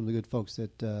Souls from the good folks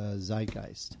at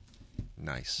Zeitgeist.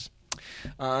 Nice.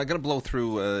 I'm going to blow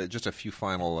through just a few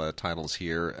final titles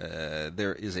here.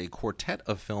 There is a quartet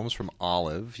of films from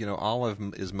Olive. You know,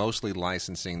 Olive is mostly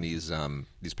licensing these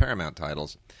Paramount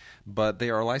titles, but they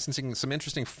are licensing some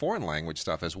interesting foreign language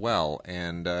stuff as well.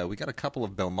 And we got a couple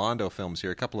of Belmondo films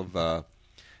here, a couple of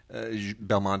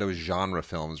Belmondo genre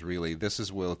films, really. This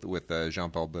is with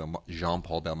Jean-Paul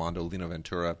Belmondo, Lino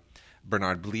Ventura,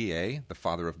 Bernard Blier, the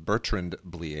father of Bertrand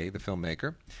Blier, the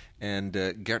filmmaker, and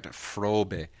Gert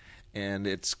Frobe. And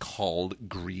it's called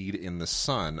Greed in the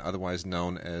Sun, otherwise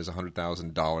known as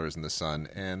 $100,000 in the Sun.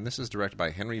 And this is directed by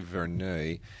Henry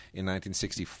Verneuil in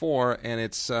 1964, and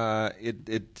it's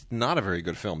not a very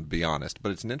good film, to be honest,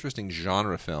 but it's an interesting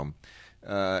genre film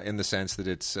in the sense that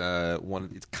it's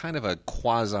kind of a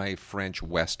quasi-French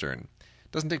Western.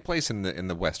 It doesn't take place in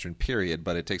the Western period,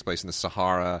 but it takes place in the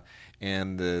Sahara,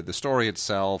 and the story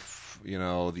itself, you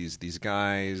know, these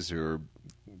guys they're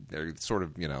sort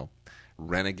of, you know,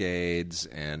 renegades,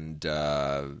 and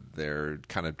they're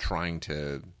kind of trying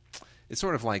to. It's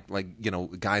sort of like you know,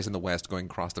 guys in the West going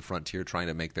across the frontier trying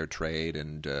to make their trade,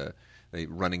 and they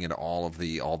running into all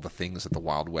the things that the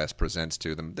Wild West presents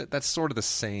to them. That's sort of the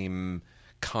same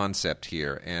concept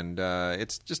here, and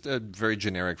it's just a very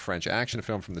generic French action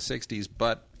film from the '60s,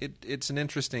 but it's an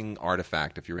interesting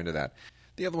artifact if you're into that.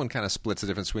 The other one kind of splits the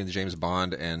difference between James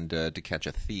Bond and To Catch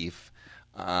a Thief.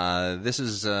 This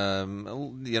is, you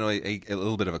know, a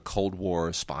little bit of a Cold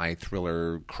War spy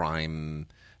thriller crime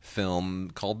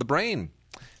film called The Brain.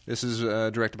 This is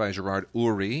directed by Gerard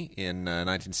Uri in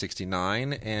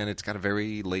 1969, and it's got a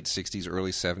very late 60s,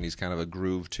 early 70s kind of a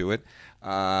groove to it.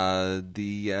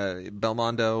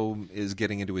 Belmondo is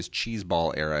getting into his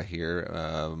cheeseball era here,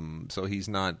 so he's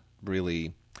not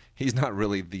really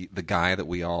the guy that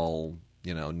we all,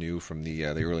 you know, knew from the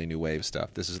early New Wave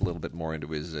stuff. This is a little bit more into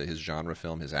his genre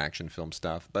film, his action film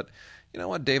stuff. But you know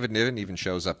what? David Niven even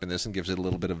shows up in this and gives it a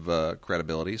little bit of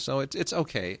credibility. So it's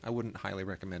okay. I wouldn't highly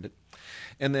recommend it.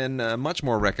 And then much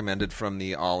more recommended from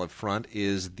the Olive front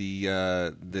is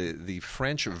the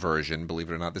French version. Believe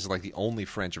it or not, this is like the only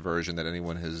French version that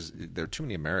anyone has. There are too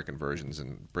many American versions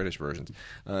and British versions.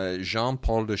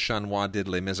 Jean-Paul de Chanois did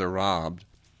Les Miserables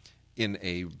in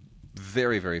a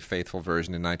very, very faithful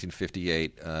version in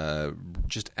 1958.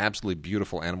 Just absolutely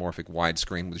beautiful anamorphic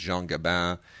widescreen with Jean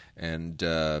Gabin and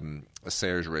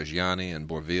Serge Reggiani and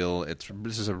Bourvil.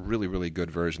 This is a really, really good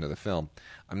version of the film.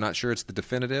 I'm not sure it's the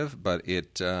definitive, but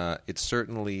it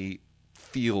certainly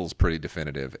feels pretty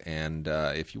definitive. And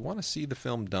if you want to see the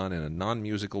film done in a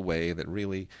non-musical way that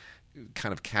really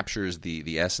kind of captures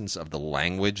the essence of the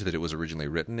language that it was originally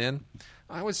written in,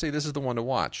 I would say this is the one to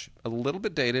watch. A little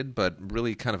bit dated, but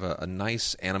really kind of a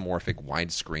nice anamorphic,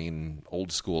 widescreen,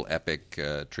 old-school epic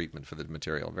treatment for the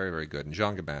material. Very, very good. And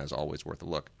Jean Gabin is always worth a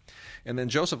look. And then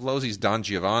Joseph Losey's Don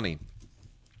Giovanni,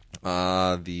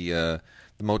 the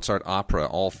Mozart opera,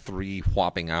 all 3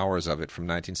 whopping hours of it from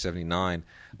 1979.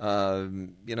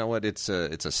 You know what? It's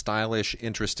a stylish,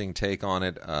 interesting take on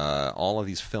it. All of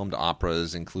these filmed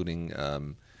operas, including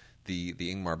the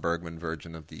Ingmar Bergman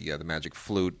version of the Magic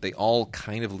Flute, they all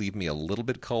kind of leave me a little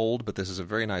bit cold, but this is a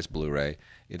very nice Blu-ray.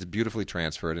 It's beautifully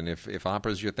transferred, and if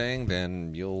opera's your thing,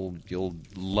 then you'll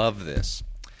love this.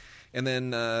 And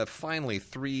then finally,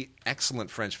 3 excellent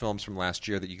French films from last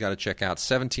year that you got to check out.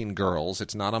 17 Girls.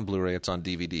 It's not on Blu-ray, it's on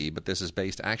DVD, but this is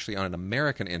based actually on an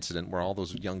American incident where all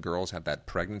those young girls had that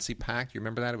pregnancy pact. You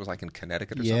remember that? It was like in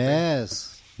Connecticut or something?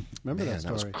 Yes. Remember that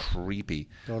story. That was creepy.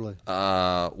 Totally.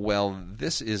 Well,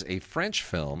 this is a French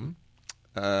film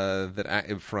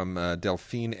from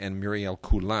Delphine and Muriel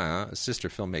Coulin, a sister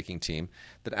filmmaking team,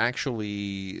 that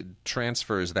actually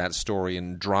transfers that story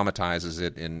and dramatizes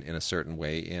it in a certain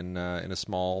way in a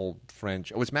small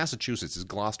French. Oh, it's Massachusetts. It's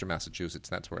Gloucester, Massachusetts.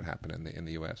 That's where it happened in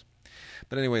the U.S.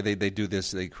 But anyway, they do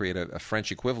this. They create a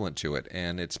French equivalent to it,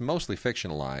 and it's mostly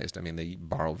fictionalized. I mean, they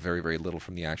borrow very, very little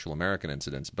from the actual American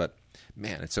incidents. But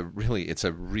man, it's a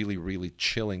really, really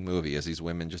chilling movie as these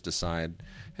women just decide,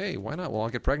 hey, why not? We'll all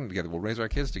get pregnant together. We'll raise our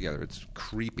kids together. It's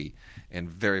creepy and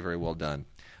very, very well done.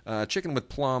 Chicken with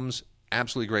Plums.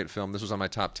 Absolutely great film. This was on my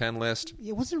top 10 list.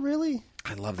 Yeah, was it really?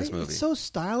 I love this movie. It's so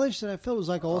stylish that I felt it was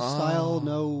like all style,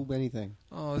 no anything.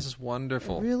 Oh, this is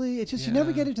wonderful. Really? It's just you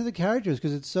never get into the characters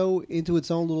because it's so into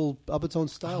its own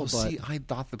style. See, I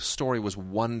thought the story was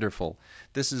wonderful.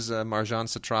 This is Marjane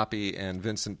Satrapi and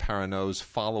Vincent Parronot's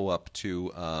follow-up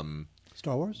to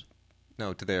Star Wars?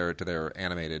 No, to their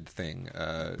animated thing.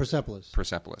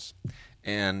 Persepolis.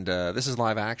 And this is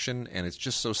live action, and it's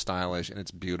just so stylish, and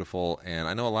it's beautiful. And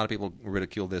I know a lot of people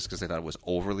ridicule this because they thought it was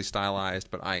overly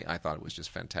stylized, but I thought it was just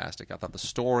fantastic. I thought the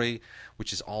story,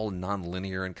 which is all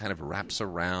non-linear and kind of wraps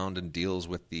around and deals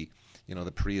with the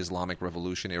the pre-Islamic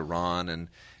revolution, Iran,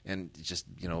 and just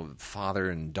father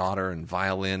and daughter and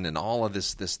violin and all of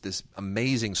this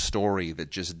amazing story that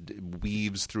just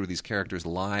weaves through these characters'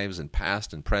 lives and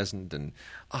past and present, and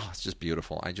it's just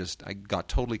beautiful. I got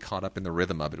totally caught up in the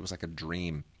rhythm of it. It was like a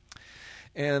dream.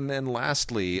 And then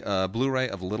lastly, Blu-ray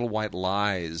of Little White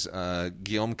Lies,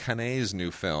 Guillaume Canet's new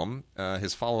film,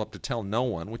 his follow-up to Tell No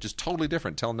One, which is totally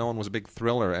different. Tell No One was a big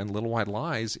thriller, and Little White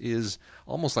Lies is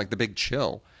almost like The Big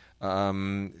Chill.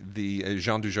 The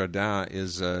Jean Dujardin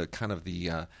is kind of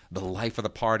the life of the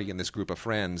party in this group of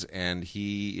friends, and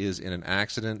he is in an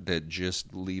accident that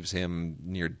just leaves him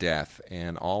near death,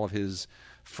 and all of his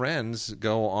friends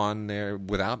go on their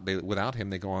without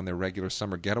him. They go on their regular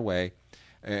summer getaway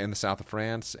in the south of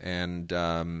France, and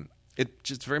it's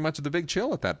just very much The Big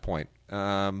Chill at that point,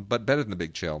 but better than The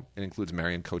Big Chill. It includes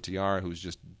Marion Cotillard, who's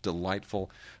just delightful,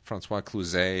 Francois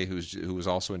Cluzet, who was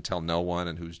also in Tell No One,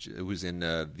 and who's in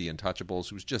The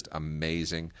Untouchables, who's just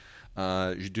amazing.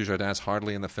 Dujardin's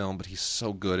hardly in the film, but he's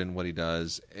so good in what he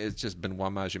does. It's just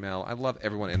Benoît Magimel. I love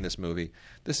everyone in this movie.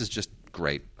 This is just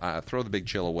great. Throw The Big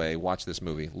Chill away. Watch this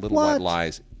movie. Little White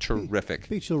Lies. Terrific.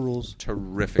 Big Chill rules.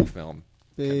 Terrific film.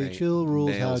 Big Chill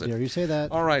rules. How dare you say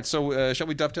that? All right, so shall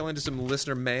we dovetail into some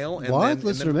listener mail?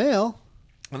 Listener mail?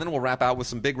 And then we'll wrap out with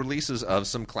some big releases of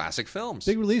some classic films.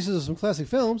 Big releases of some classic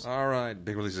films? All right,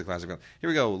 big releases of classic films. Here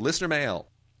we go, listener mail.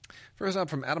 First up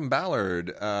from Adam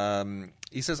Ballard.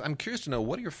 He says, I'm curious to know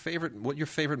what your favorite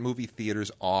movie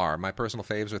theaters are. My personal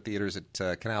faves are theaters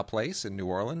at Canal Place in New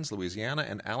Orleans, Louisiana,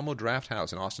 and Alamo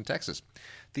Drafthouse in Austin, Texas.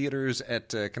 The theaters at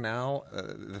Canal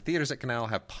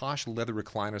have posh leather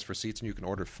recliners for seats, and you can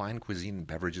order fine cuisine and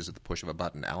beverages at the push of a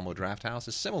button. Alamo Drafthouse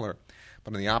is similar,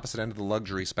 but on the opposite end of the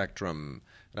luxury spectrum.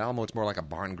 At Alamo, it's more like a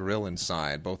barn grill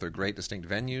inside. Both are great, distinct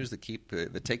venues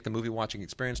that take the movie-watching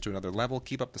experience to another level.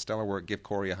 Keep up the stellar work. Give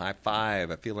Corey a high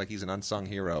five. I feel like he's an unsung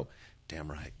hero. Damn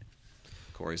right.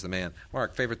 Corey's the man.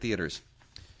 Mark, favorite theaters?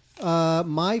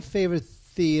 My favorite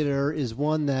theater is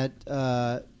one that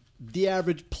the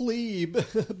average plebe,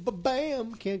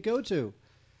 bam, can't go to.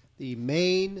 The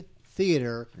main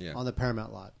theater on the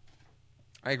Paramount lot.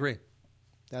 I agree.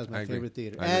 That was my favorite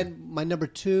theater. And my number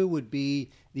 2 would be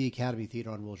the Academy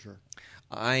Theater on Wilshire.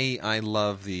 I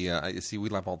love we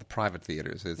love all the private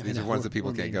theaters. These are ones that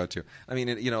people can't go to. I mean,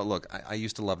 look, I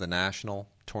used to love the National,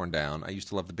 torn down. I used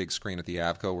to love the big screen at the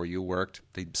Avco where you worked.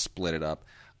 They split it up.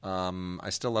 I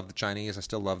still love the Chinese. I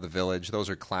still love the Village. Those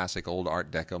are classic old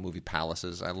Art Deco movie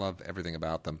palaces. I love everything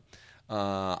about them.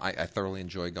 I thoroughly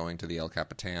enjoy going to the El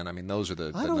Capitan. I mean, those are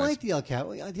the I don't like the El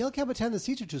Capitan. The El Capitan, the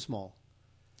seats are too small.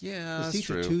 Yeah, the that's seats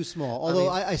true. are too small. Although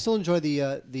I still enjoy the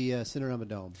Cinerama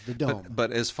Dome, the dome.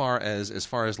 But as far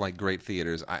as like great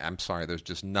theaters, I'm sorry, there's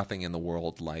just nothing in the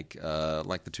world like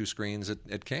the two screens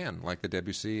at Cannes, like the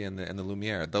Debussy and the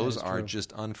Lumiere. Those are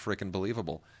just unfrickin'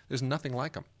 believable. There's nothing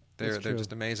like them. They're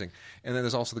just amazing. And then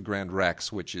there's also the Grand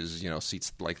Rex, which is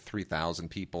seats like 3,000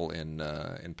 people in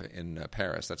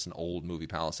Paris. That's an old movie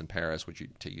palace in Paris, which you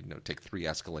take 3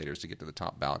 escalators to get to the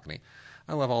top balcony.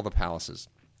 I love all the palaces.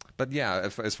 But yeah,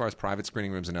 as far as private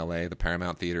screening rooms in LA, the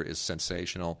Paramount Theater is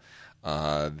sensational.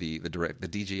 The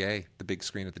DGA, the big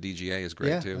screen at the DGA is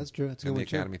great too. Yeah, that's true. That's and the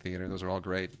Academy Theater, those are all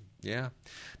great. Yeah,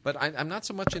 but I'm not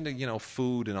so much into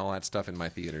food and all that stuff in my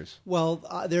theaters. Well,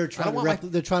 they're trying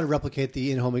to replicate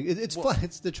the in-home. It's fun.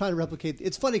 They're trying to replicate.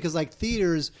 It's funny because like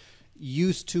theaters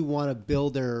used to want to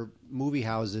build their movie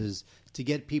houses to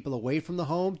get people away from the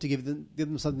home, to give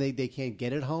them something they can't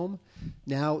get at home.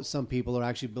 Now some people are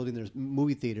actually building their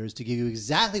movie theaters to give you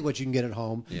exactly what you can get at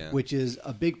home, which is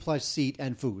a big plush seat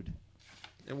and food.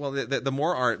 Well, the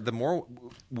more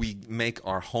we make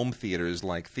our home theaters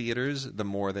like theaters, the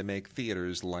more they make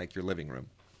theaters like your living room.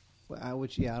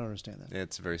 Which I don't understand that.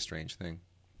 It's a very strange thing.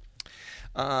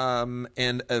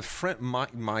 And a friend,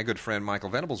 my good friend Michael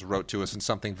Venables wrote to us in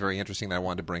something very interesting that I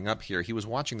wanted to bring up here. He was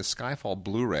watching the Skyfall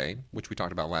Blu-ray, which we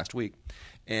talked about last week,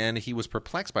 and he was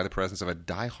perplexed by the presence of a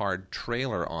Die Hard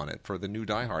trailer on it for the new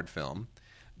Die Hard film,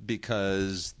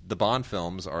 because the Bond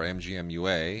films are MGM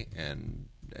UA and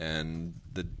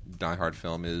the Die Hard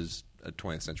film is a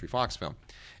 20th Century Fox film.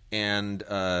 And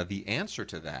the answer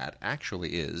to that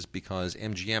actually is because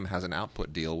MGM has an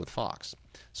output deal with Fox.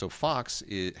 So Fox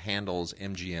handles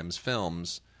MGM's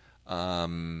films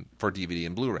for DVD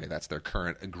and Blu-ray. That's their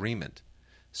current agreement.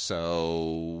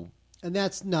 And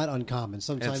that's not uncommon.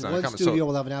 Sometimes one studio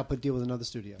will have an output deal with another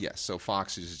studio. Yes, so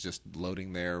Fox is just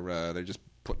loading they're just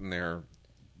putting their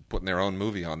own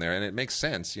movie on there. And it makes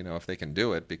sense, if they can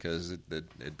do it, because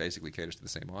it basically caters to the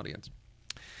same audience.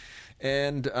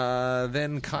 And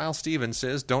then Kyle Stevens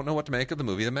says, don't know what to make of the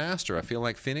movie The Master. I feel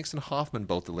like Phoenix and Hoffman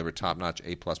both deliver top-notch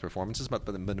A-plus performances, but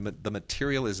the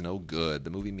material is no good. The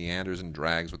movie meanders and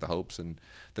drags with the hopes and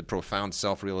that profound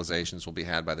self-realizations will be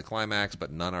had by the climax,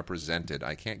 but none are presented.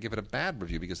 I can't give it a bad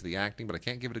review because of the acting, but I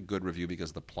can't give it a good review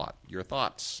because of the plot. Your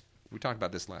thoughts? We talked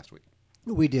about this last week.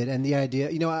 We did, and the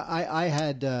idea, I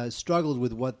had struggled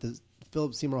with what the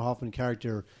Philip Seymour Hoffman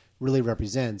character really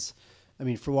represents. I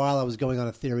mean, for a while I was going on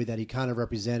a theory that he kind of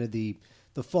represented the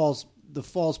false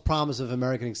promise of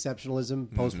American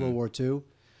exceptionalism post World War II,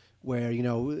 where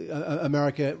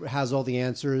America has all the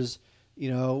answers,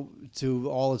 to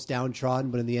all its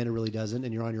downtrodden, but in the end it really doesn't,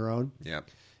 and you're on your own. Yeah.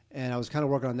 And I was kind of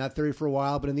working on that theory for a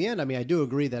while, but in the end, I mean, I do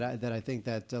agree that I think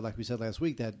that, like we said last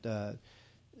week, that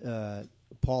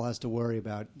Paul has to worry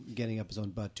about getting up his own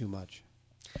butt too much.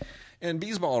 And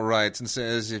Beesball writes and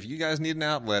says, if you guys need an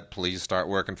outlet, please start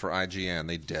working for IGN.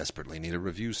 They desperately need a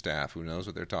review staff. Who knows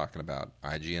what they're talking about?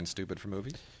 IGN stupid for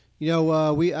movies?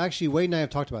 We actually, Wade and I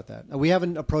have talked about that. We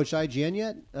haven't approached IGN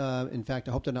yet. In fact,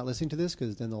 I hope they're not listening to this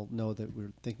because then they'll know that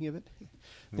we're thinking of it.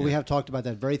 But we have talked about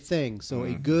that very thing. So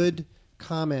a good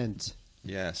comment.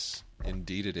 Yes,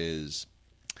 indeed it is.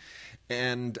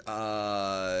 And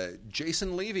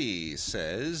Jason Levy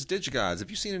says, Digigods, have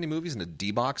you seen any movies in a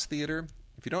D-Box theater?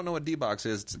 If you don't know what D-Box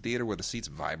is, it's a theater where the seats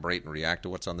vibrate and react to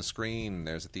what's on the screen.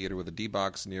 There's a theater with a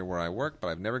D-Box near where I work, but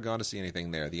I've never gone to see anything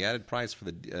there. The added price for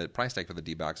the price tag for the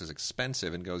D-Box is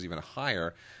expensive and goes even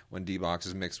higher when D-Box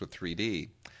is mixed with 3D.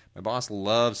 My boss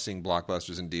loves seeing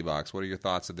blockbusters in D-Box. What are your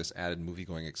thoughts of this added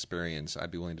movie-going experience?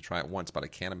 I'd be willing to try it once, but I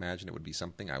can't imagine it would be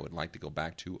something I would like to go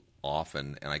back to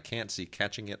often, and I can't see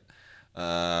catching it.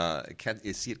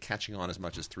 See it catching on as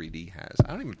much as 3D has.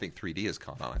 I don't even think 3D has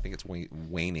caught on. I think it's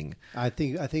waning. I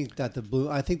think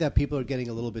that people are getting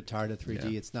a little bit tired of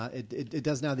 3D. Yeah. It's not. It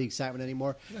doesn't have the excitement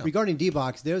anymore. No. Regarding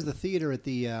D-Box, there's the theater at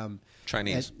the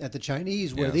Chinese at the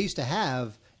Chinese where they used to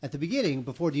have at the beginning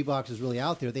before D-Box was really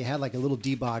out there. They had like a little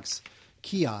D-Box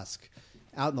kiosk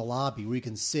out in the lobby where you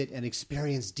can sit and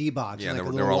experience D-Box. Yeah,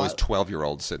 like there were always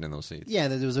 12-year-olds sitting in those seats. Yeah,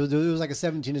 there was like a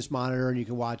 17-inch monitor, and you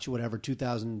can watch whatever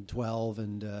 2012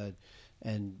 and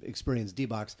experience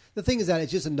D-Box. The thing is that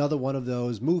it's just another one of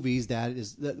those movies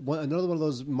another one of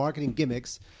those marketing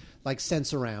gimmicks, like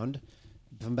Sense Around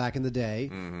from back in the day,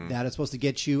 that is supposed to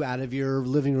get you out of your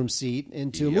living room seat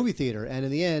into a movie theater. And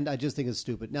in the end, I just think it's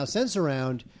stupid. Now, Sense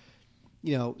Around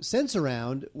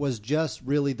was just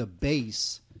really the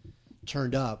bass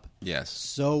turned up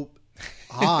so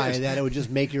high that it would just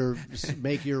make your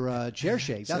chair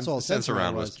shake. That's all Sense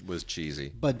Around was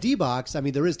cheesy. But D-Box, I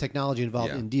mean, there is technology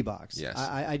involved in D-Box. Yes.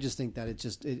 I just think that it's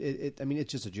just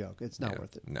it's just a joke. It's not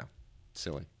worth it. No.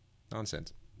 Silly.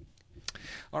 Nonsense.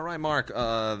 All right, Mark,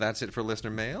 that's it for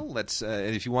listener mail. Let's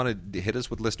and if you want to hit us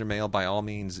with listener mail, by all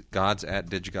means,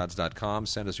 gods@digigods.com.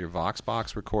 Send us your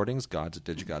Voxbox recordings,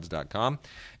 gods@digigods.com.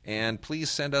 And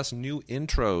please send us new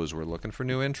intros. We're looking for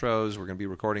new intros. We're going to be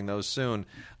recording those soon.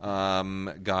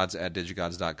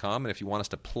 Gods@digigods.com. And if you want us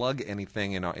to plug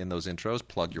anything in those intros,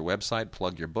 plug your website,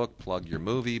 plug your book, plug your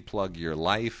movie, plug your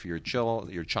life, your child,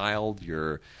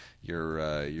 your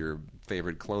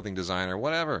favorite clothing designer,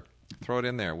 whatever. Throw it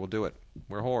in there. We'll do it.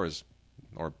 We're whores.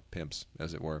 Or pimps,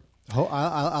 as it were.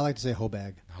 I like to say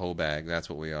hoe-bag. Hoe-bag. That's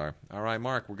what we are. All right,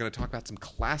 Mark. We're going to talk about some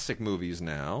classic movies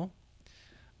now.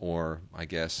 Or, I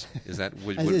guess, is that...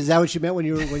 Is that what you meant when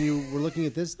you were looking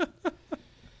at this?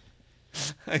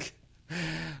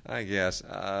 I guess.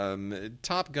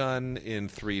 Top Gun in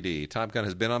 3D. Top Gun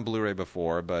has been on Blu-ray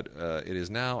before, but it is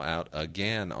now out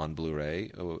again on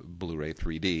Blu-ray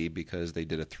 3D, because they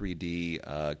did a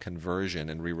 3D conversion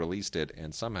and re-released it,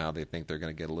 and somehow they think they're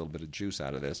going to get a little bit of juice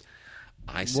out of this.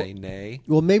 I say nay.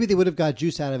 Well, maybe they would have got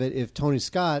juice out of it if Tony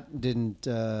Scott didn't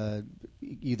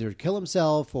either kill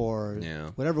himself or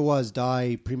whatever it was,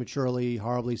 die prematurely,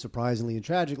 horribly, surprisingly, and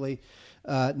tragically.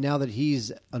 Now that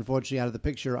he's unfortunately out of the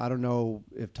picture, I don't know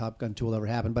if Top Gun 2 will ever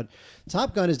happen. But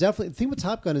Top Gun is definitely... The thing with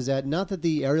Top Gun is that not that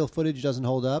the aerial footage doesn't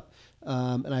hold up,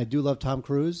 and I do love Tom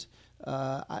Cruise.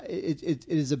 It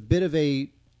is a bit of a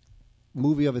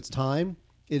movie of its time.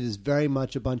 It is very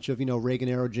much a bunch of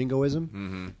Reagan-era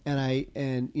jingoism,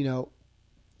 and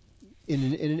in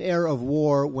an era of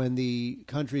war when the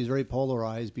country is very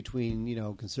polarized between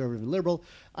conservative and liberal,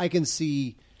 I can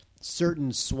see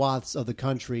certain swaths of the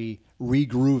country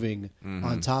regrooving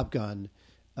on Top Gun,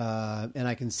 and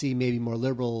I can see maybe more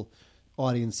liberal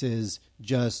audiences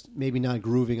just maybe not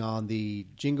grooving on the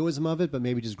jingoism of it, but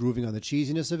maybe just grooving on the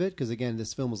cheesiness of it, because again,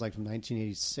 this film was like from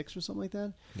 1986 or something like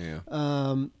that.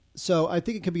 So I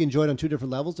think it can be enjoyed on two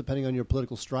different levels depending on your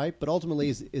political stripe, but ultimately,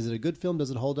 is it a good film? Does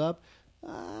it hold up?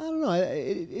 I don't know.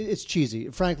 It's cheesy.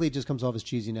 Frankly, it just comes off as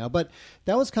cheesy now. But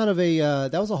that was kind of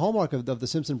that was a hallmark of the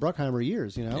Simpson Bruckheimer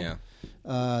years. You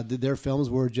know, their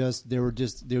films were they were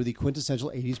the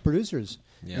quintessential '80s producers,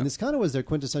 and this kind of was their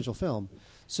quintessential film.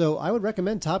 So I would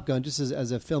recommend Top Gun just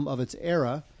as a film of its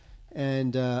era,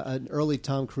 and an early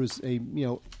Tom Cruise,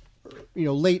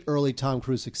 late early Tom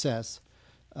Cruise success.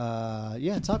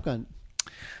 Top Gun.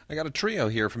 I got a trio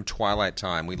here from Twilight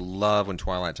Time. We love when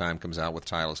Twilight Time comes out with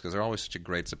titles because they're always such a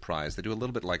great surprise. They do a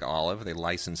little bit like Olive. They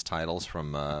license titles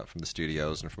from the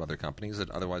studios and from other companies that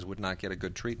otherwise would not get a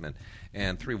good treatment.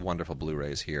 And 3 wonderful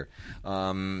Blu-rays here.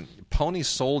 Pony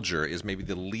Soldier is maybe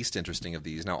the least interesting of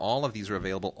these. Now, all of these are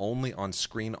available only on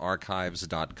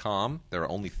ScreenArchives.com. There are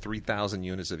only 3,000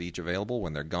 units of each available.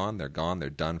 When they're gone, they're gone. They're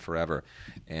done forever.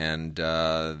 And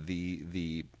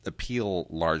the appeal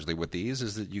largely with these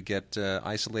is that you get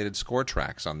isolated score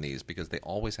tracks on these because they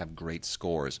always have great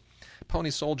scores. Pony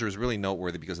Soldier is really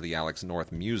noteworthy because of the Alex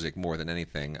North music more than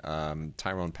anything.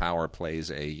 Tyrone Power plays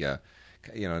not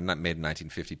made in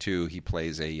 1952. He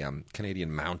plays a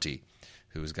Canadian Mountie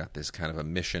who's got this kind of a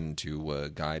mission to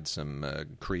guide some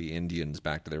Cree Indians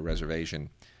back to their reservation.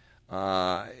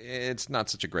 It's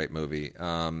not such a great movie.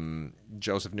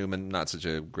 Joseph Newman, not such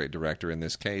a great director in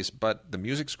this case, but the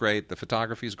music's great, the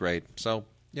photography's great, so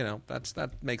that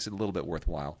makes it a little bit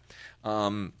worthwhile.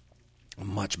 A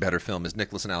much better film is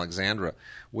Nicholas and Alexandra,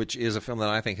 which is a film that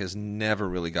I think has never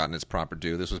really gotten its proper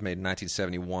due. This was made in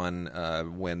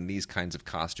 1971 when these kinds of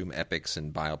costume epics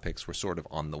and biopics were sort of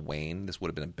on the wane. This would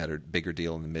have been a bigger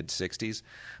deal in the mid-'60s.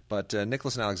 But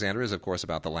Nicholas and Alexandra is, of course,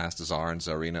 about the last Tsar and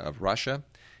Tsarina of Russia.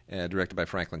 Directed by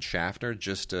Franklin Schaffner,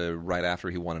 just right after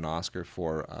he won an Oscar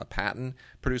for Patton,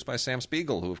 produced by Sam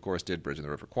Spiegel, who, of course, did Bridge on the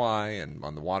River Kwai and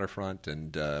On the Waterfront,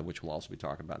 and which we'll also be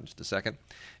talking about in just a second,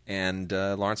 and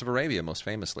Lawrence of Arabia, most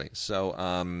famously. So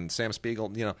Sam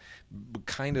Spiegel,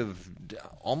 kind of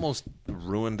almost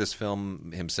ruined this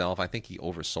film himself. I think he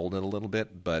oversold it a little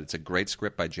bit, but it's a great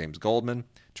script by James Goldman,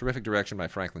 terrific direction by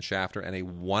Franklin Schaffner, and a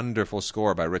wonderful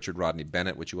score by Richard Rodney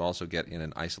Bennett, which you also get in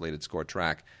an isolated score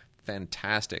track.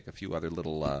 Fantastic. A few other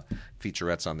little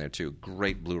featurettes on there, too.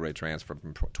 Great Blu-ray transfer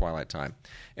from Twilight Time.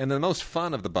 And the most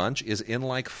fun of the bunch is In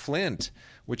Like Flint,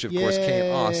 which, of course,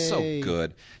 came... Oh, so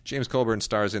good. James Coburn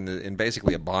stars in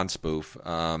basically a Bond spoof,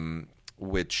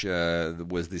 which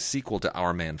was the sequel to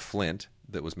Our Man Flint,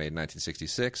 that was made in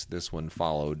 1966. This one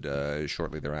followed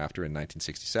shortly thereafter in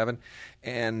 1967.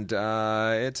 And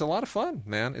it's a lot of fun,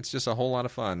 man. It's just a whole lot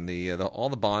of fun. All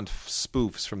the Bond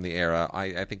spoofs from the era,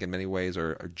 I think in many ways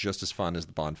are just as fun as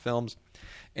the Bond films.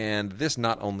 And this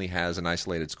not only has an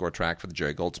isolated score track for the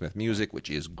Jerry Goldsmith music, which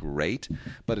is great,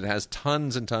 but it has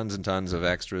tons and tons and tons of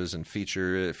extras and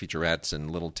featurettes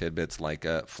and little tidbits like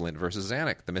Flint versus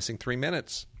Zanuck, The Missing 3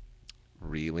 Minutes.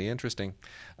 Really interesting.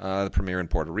 The premiere in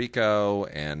Puerto Rico,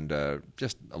 and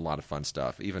just a lot of fun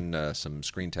stuff. Even some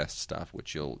screen test stuff,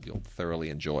 which you'll thoroughly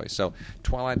enjoy. So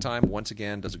Twilight Time, once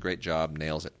again, does a great job,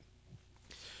 nails it.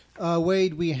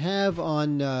 Wade, we have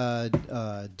on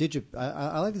Digi.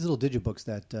 I like these little Digibooks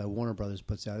that Warner Brothers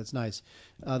puts out. It's nice.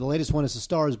 The latest one is A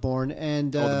Star Is Born,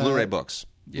 and the Blu-ray books.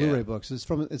 Yeah. Blu-ray books.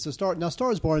 It's a Star. Now,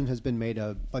 Star Is Born has been made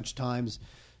a bunch of times.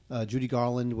 Judy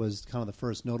Garland was kind of the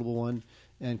first notable one.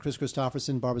 And Chris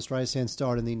Christopherson, Barbra Streisand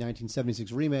starred in the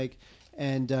 1976 remake.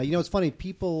 And it's funny.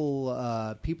 People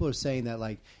are saying that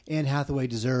like Anne Hathaway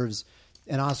deserves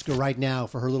an Oscar right now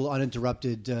for her little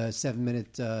uninterrupted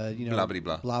 7-minute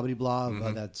blah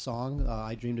of that song,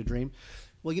 "I Dreamed a Dream."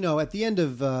 Well, at the end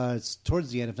of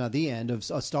towards the end, if not the end of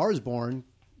A Star Is Born,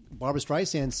 Barbra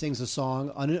Streisand sings a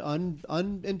song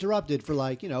uninterrupted for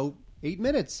 8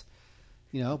 minutes.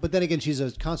 But then again, she's a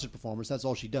concert performer, so that's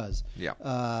all she does.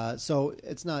 Yeah. So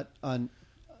it's not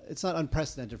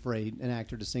unprecedented for an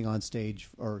actor to sing on stage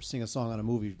or sing a song in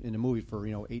a movie for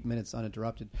 8 minutes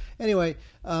uninterrupted. Anyway,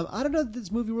 I don't know that this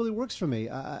movie really works for me.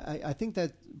 I think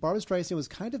that Barbra Streisand was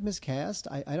kind of miscast.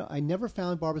 I never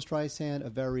found Barbra Streisand a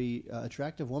very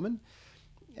attractive woman,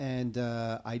 and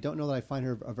I don't know that I find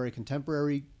her a very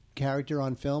contemporary character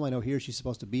on film. I know here she's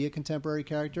supposed to be a contemporary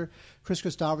character. Chris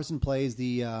Christopherson plays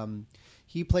the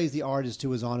artist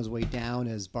who is on his way down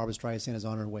as Barbra Streisand is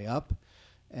on her way up.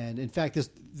 And in fact,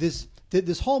 this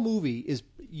whole movie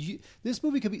this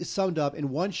movie could be summed up in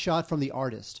one shot from The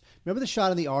Artist. Remember the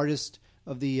shot in The Artist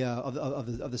of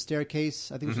the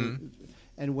staircase? I think. Mm-hmm.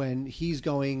 And when he's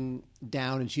going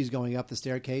down and she's going up the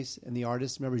staircase, and the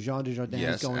artist, remember Jean Dujardin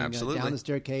is going down the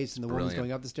staircase, and the woman's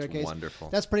going up the staircase. It's wonderful.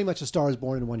 That's pretty much A Star Is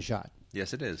Born in one shot.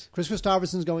 Yes, it is. Chris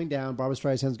Christopherson's going down, Barbara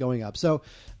Streisand's going up. So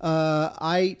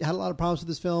I had a lot of problems with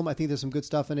this film. I think there's some good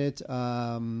stuff in it.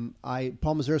 Paul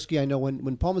Mazursky, I know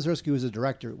when Paul Mazursky was a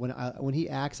director, when he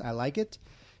acts, I like it,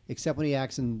 except when he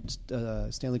acts in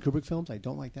Stanley Kubrick films. I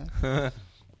don't like that.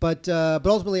 But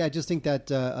ultimately, I just think that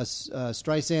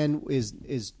Streisand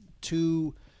is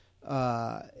too.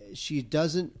 She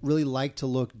doesn't really like to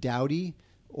look dowdy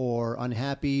or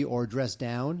unhappy or dressed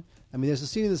down. I mean, there's a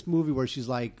scene in this movie where she's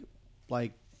like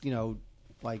riding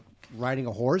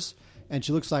a horse, and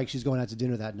she looks like she's going out to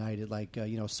dinner that night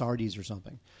at Sardi's or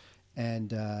something. And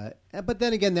but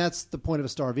then again, that's the point of a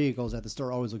star vehicle, is that the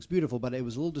star always looks beautiful. But it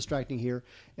was a little distracting here.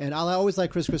 And I always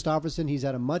like Chris Christopherson. He's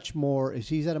had a much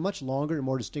longer and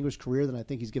more distinguished career than I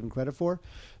think he's given credit for.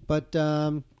 But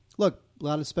look, a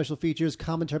lot of special features,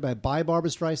 commentary by Barbara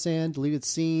Streisand, deleted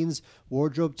scenes,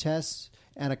 wardrobe tests,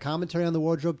 and a commentary on the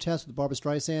wardrobe test with Barbara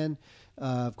Streisand.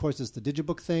 Of course, it's the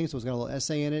Digibook thing, so it's got a little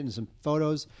essay in it and some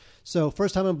photos. So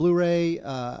first time on Blu-ray,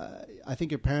 I think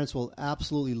your parents will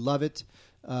absolutely love it.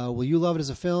 Will you love it as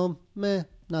a film? Meh,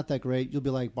 not that great. You'll be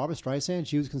like, Barbara Streisand,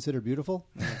 she was considered beautiful?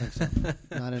 I don't think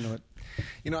so. Not into it.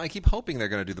 I keep hoping they're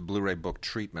going to do the Blu-ray book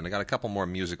treatment. I got a couple more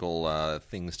musical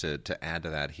things to add to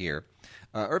that here.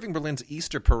 Irving Berlin's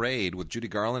Easter Parade with Judy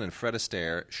Garland and Fred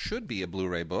Astaire should be a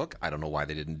Blu-ray book. I don't know why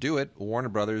they didn't do it. Warner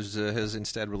Brothers has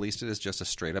instead released it as just a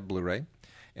straight-up Blu-ray.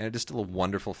 And it is still a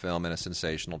wonderful film and a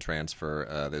sensational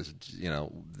transfer.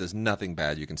 There's nothing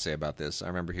bad you can say about this. I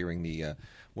remember hearing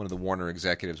one of the Warner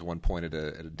executives at one point at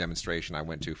a demonstration I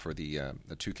went to for the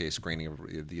 2K screening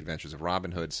of The Adventures of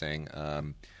Robin Hood, saying,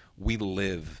 we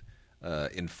live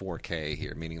in 4K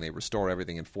here, meaning they restore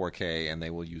everything in 4K, and they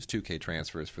will use 2K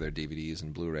transfers for their DVDs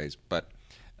and Blu-rays. But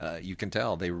you can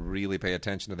tell they really pay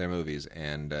attention to their movies.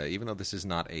 And even though this is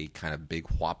not a kind of big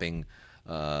whopping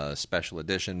special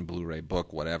edition, Blu-ray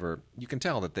book, whatever, you can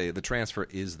tell that the transfer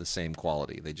is the same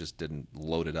quality. They just didn't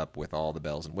load it up with all the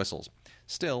bells and whistles.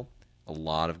 Still, a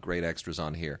lot of great extras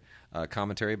on here.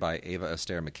 Commentary by Ava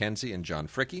Astaire McKenzie and John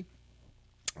Fricke.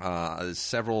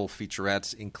 Several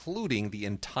featurettes, including the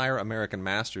entire American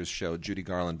Masters show, Judy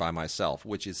Garland by Myself,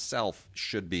 which itself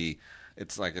should be,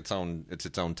 it's its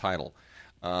own title.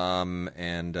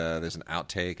 And there's an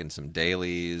outtake and some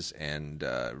dailies, and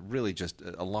really just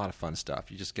a lot of fun stuff.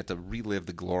 You just get to relive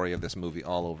the glory of this movie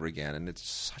all over again, and it's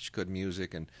such good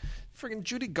music. And friggin'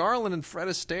 Judy Garland and Fred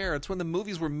Astaire, it's when the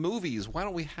movies were movies. Why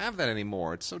don't we have that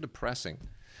anymore? It's so depressing.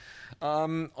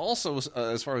 Also,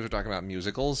 as far as we're talking about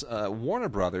musicals, Warner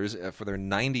Brothers, for their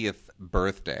 90th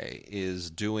birthday, is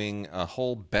doing a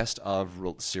whole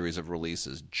best-of series of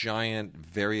releases. Giant,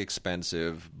 very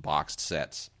expensive boxed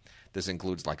sets. This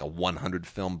includes like a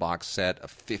 100-film box set, a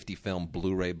 50-film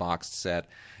Blu-ray boxed set,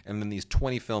 and then these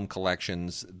 20-film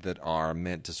collections that are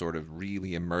meant to sort of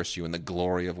really immerse you in the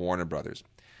glory of Warner Brothers.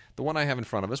 The one I have in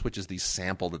front of us, which is the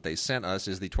sample that they sent us,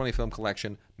 is the 20-film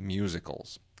collection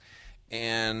Musicals.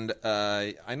 And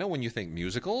I know when you think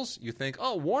musicals, you think,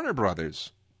 oh, Warner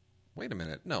Brothers. Wait a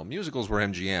minute. No, musicals were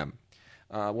MGM.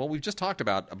 Well, we've just talked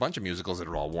about a bunch of musicals that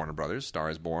are all Warner Brothers, Star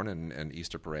is Born and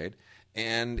Easter Parade.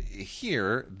 And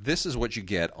here, this is what you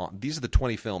get on. These are the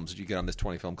 20 films that you get on this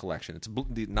 20-film collection. It's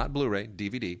not Blu-ray,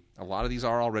 DVD. A lot of these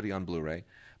are already on Blu-ray.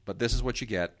 But this is what you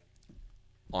get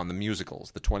on the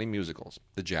musicals, the 20 musicals.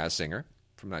 The Jazz Singer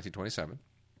from 1927.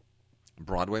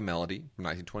 Broadway Melody from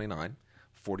 1929.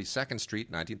 42nd Street,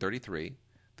 1933.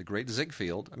 The Great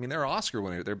Ziegfeld. I mean, they're Oscar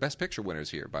winners. They're Best Picture winners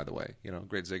here, by the way.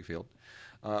 Great Ziegfeld.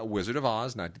 Wizard of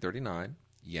Oz, 1939.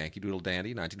 Yankee Doodle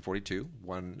Dandy, 1942.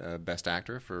 Won Best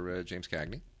Actor for James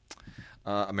Cagney.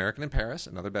 American in Paris,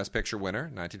 another Best Picture winner,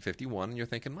 1951. And you're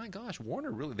thinking, my gosh,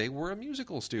 Warner, really, they were a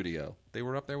musical studio. They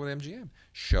were up there with MGM.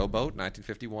 Showboat,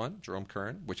 1951. Jerome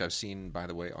Kern, which I've seen, by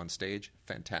the way, on stage.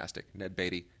 Fantastic. Ned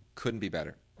Beatty, couldn't be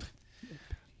better.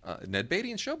 Ned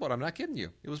Beatty and Showboat, I'm not kidding you.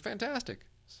 It was fantastic.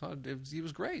 He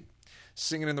was great.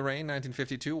 Singin' in the Rain,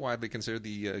 1952, widely considered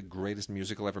the greatest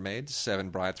musical ever made. Seven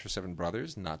Brides for Seven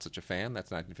Brothers, not such a fan.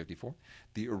 That's 1954.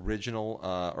 The original,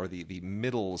 or the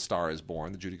middle Star is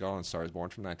Born, the Judy Garland Star is Born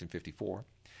from 1954.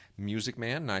 Music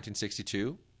Man,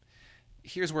 1962.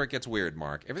 Here's where it gets weird,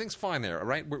 Mark. Everything's fine there, all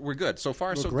right? We're good. So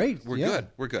far, so great. We're good.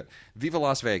 We're good. Viva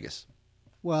Las Vegas.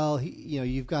 Well,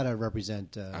 you've got to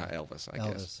represent Elvis,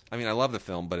 I guess. I mean, I love the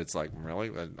film, but it's like, really?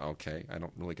 Okay. I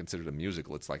don't really consider it a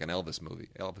musical. It's like an Elvis movie.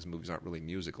 Elvis movies aren't really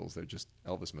musicals. They're just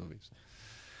Elvis movies.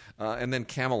 And then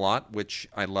Camelot, which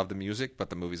I love the music,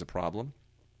 but the movie's a problem.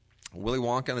 Willy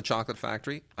Wonka and the Chocolate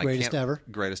Factory. Greatest ever.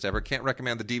 Greatest ever. Can't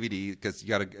recommend the DVD because you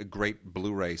got a great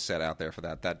Blu-ray set out there for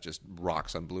that. That just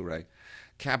rocks on Blu-ray.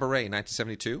 Cabaret,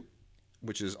 1972,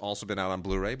 which has also been out on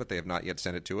Blu-ray, but they have not yet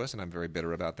sent it to us, and I'm very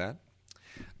bitter about that.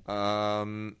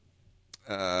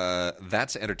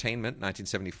 That's Entertainment,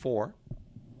 1974.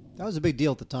 That was a big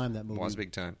deal at the time, that movie. Was a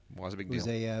big time. Was a big deal.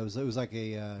 It was like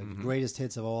a greatest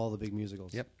hits of all the big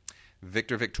musicals. Yep.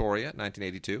 Victor Victoria,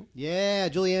 1982. Yeah,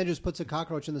 Julie Andrews puts a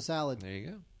cockroach in the salad. There you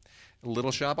go. Little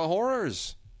Shop of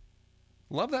Horrors.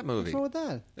 Love that movie. What's wrong with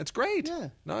that? It's great. Yeah.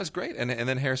 No, it's great. And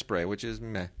then Hairspray, which is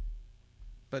meh.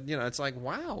 But, it's like,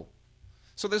 wow.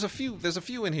 So there's a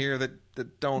few in here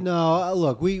that don't... No,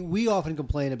 look, we often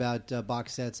complain about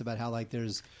box sets, about how like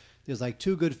there's like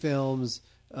 2 good films,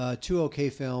 2 okay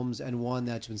films, and one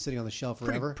that's been sitting on the shelf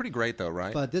forever. Pretty great, though,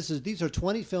 right? But these are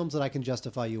 20 films that I can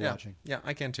justify you watching. Yeah,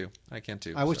 I can too.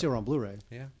 I wish they were on Blu-ray.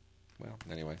 Yeah. Well,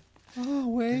 anyway. Oh,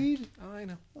 Wade. I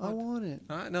know. I want it.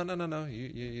 No.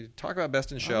 You talk about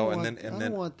Best in Show, I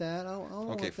don't want that. I don't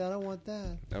Okay. want that. I want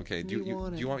that. Okay. Do you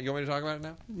want me to talk about it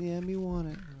now? Yeah, me want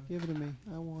it. Give it to me.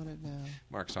 I want it now.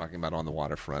 Mark's talking about On the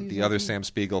Waterfront, Please the other let me- Sam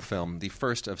Spiegel film, the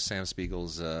first of Sam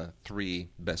Spiegel's 3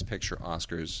 Best Picture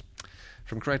Oscars,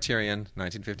 from Criterion,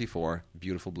 1954,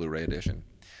 beautiful Blu-ray edition.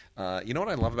 You know what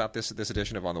I love about this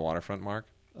edition of On the Waterfront, Mark?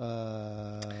 The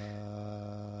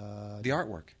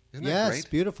artwork. Isn't that great? Yes,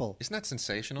 beautiful. Isn't that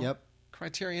sensational? Yep.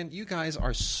 Criterion, you guys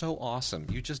are so awesome.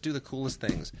 You just do the coolest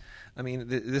things. I mean,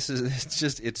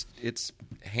 it's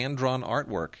hand-drawn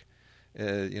artwork.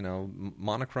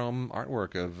 Monochrome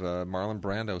artwork of Marlon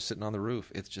Brando sitting on the roof.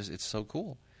 It's so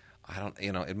cool.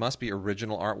 It must be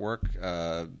original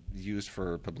artwork used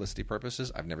for publicity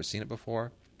purposes. I've never seen it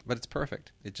before, but it's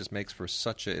perfect. It just makes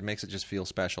it makes it just feel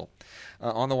special.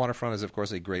 On the Waterfront is, of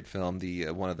course, a great film.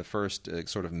 One of the first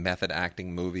sort of method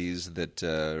acting movies that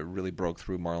really broke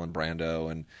through Marlon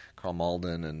Brando and Carl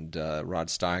Malden and Rod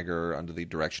Steiger under the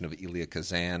direction of Elia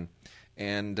Kazan.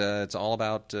 And it's all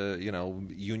about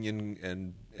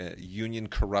union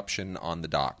corruption on the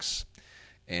docks.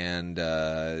 And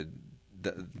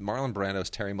Marlon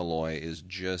Brando's Terry Malloy is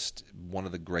just one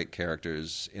of the great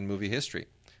characters in movie history.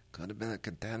 Could have been a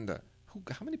contender.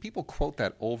 How many people quote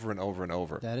that over and over and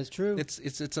over? That is true. It's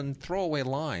a throwaway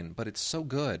line, but it's so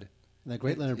good. And that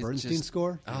great Leonard Bernstein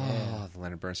score. Oh, the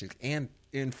Leonard Bernstein. And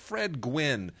in Fred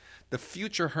Gwynn, the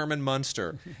future Herman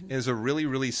Munster, is a really,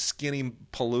 really skinny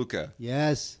palooka.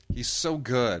 Yes. He's so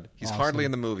good. He's Awesome. hardly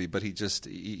in the movie, but he just,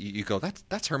 you go,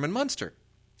 that's Herman Munster.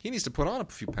 He needs to put on a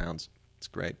few pounds. It's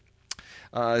great.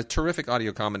 Terrific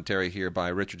audio commentary here by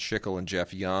Richard Schickel and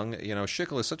Jeff Young.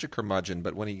 Schickel is such a curmudgeon,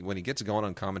 but when he gets going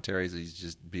on commentaries, he's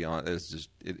just beyond.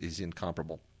 He's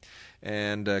incomparable.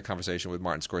 And a conversation with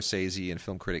Martin Scorsese and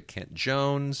film critic Kent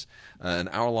Jones. An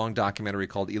hour-long documentary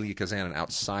called Elia Kazan, An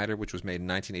Outsider, which was made in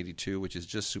 1982, which is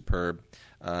just superb.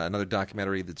 Another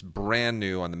documentary that's brand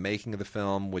new on the making of the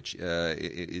film, which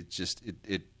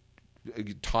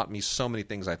it taught me so many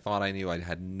things I thought I knew. I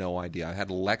had no idea. I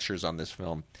had lectures on this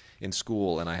film in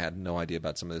school, and I had no idea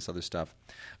about some of this other stuff.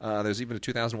 There's even a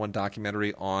 2001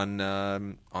 documentary on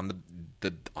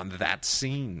that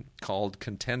scene called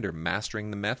Contender,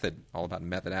 Mastering the Method, all about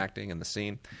method acting and the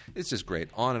scene. It's just great.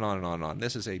 On and on and on and on.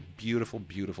 This is a beautiful,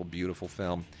 beautiful, beautiful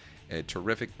film. A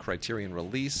terrific Criterion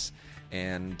release,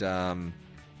 and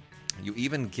you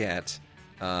even get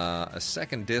a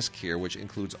second disc here, which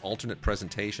includes alternate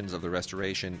presentations of the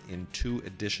restoration in 2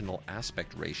 additional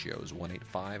aspect ratios,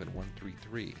 1:8:5 and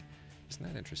 1:3:3. Isn't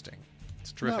that interesting?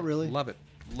 It's terrific. Not really. Love it.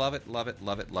 Love it, love it,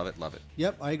 love it, love it, love it.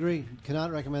 Yep, I agree.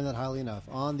 Cannot recommend that highly enough.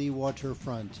 On the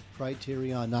Waterfront,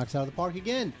 Criterion knocks out of the park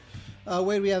again.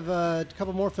 Wait, we have a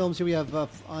couple more films here. We have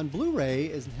on Blu-ray,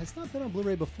 has not been on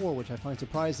Blu-ray before, which I find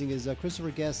surprising, is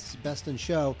Christopher Guest's Best in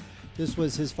Show. This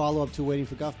was his follow-up to Waiting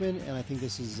for Guffman, and I think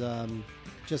this is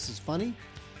just as funny,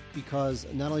 because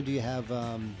not only do you have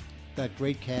that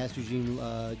great cast,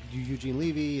 Eugene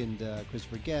Levy and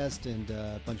Christopher Guest and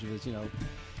a bunch of his,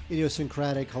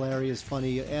 idiosyncratic, hilarious,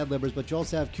 funny ad-libbers, but you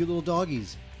also have cute little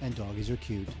doggies, and doggies are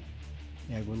cute.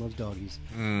 Yeah, everyone loves doggies.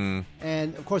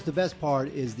 And of course, the best part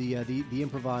is the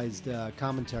improvised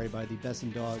commentary by the Best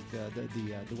in Dog,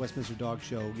 the Westminster Dog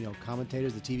Show,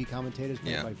 commentators, the TV commentators,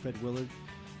 played by Fred Willard.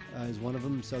 Is one of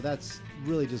them. So that's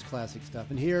really just classic stuff.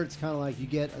 And here it's kind of like you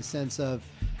get a sense of,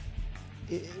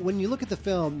 when you look at the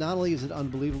film, not only is it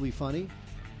unbelievably funny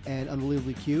and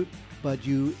unbelievably cute, but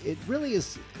it really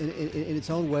is, in its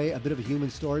own way, a bit of a human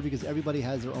story, because everybody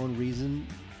has their own reason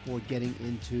for getting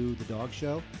into the dog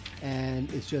show. And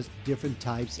it's just different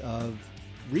types of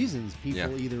reasons.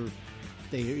 People either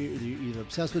they're either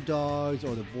obsessed with dogs,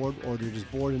 or they're bored, or they're just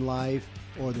bored in life,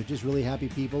 or they're just really happy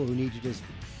people who need to just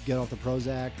get off the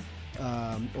Prozac,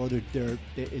 or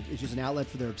it's just an outlet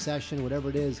for their obsession, whatever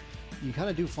it is. You kind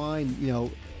of do find,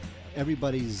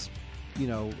 everybody's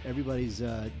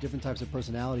different types of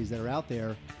personalities that are out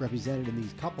there represented in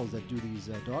these couples that do these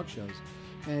dog shows.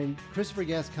 And Christopher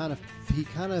Guest the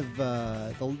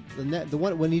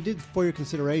one when he did For Your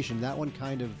Consideration, that one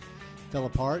kind of fell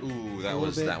apart. Ooh, that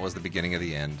was the beginning of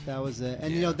the end. That was it.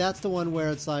 And that's the one where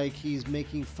it's like he's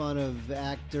making fun of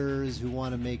actors who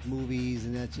want to make movies,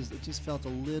 and it just felt a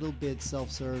little bit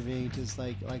self-serving, just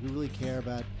like we really care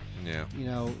about. Yeah.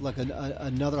 Like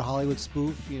another Hollywood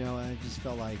spoof. I just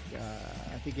felt like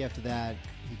I think after that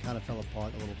he kind of fell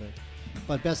apart a little bit.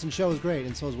 But Best in Show is great,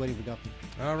 and so is Waiting for Guffman.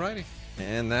 All righty.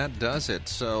 And that does it.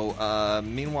 So,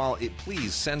 meanwhile,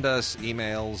 please send us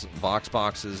emails, Vox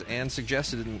boxes, and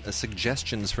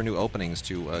suggestions for new openings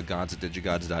to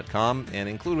gods@digigods.com, and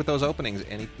include with those openings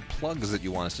any plugs that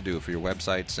you want us to do for your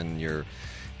websites and your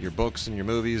books and your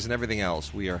movies and everything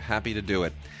else. We are happy to do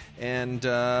it. And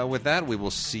with that, we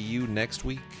will see you next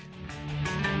week.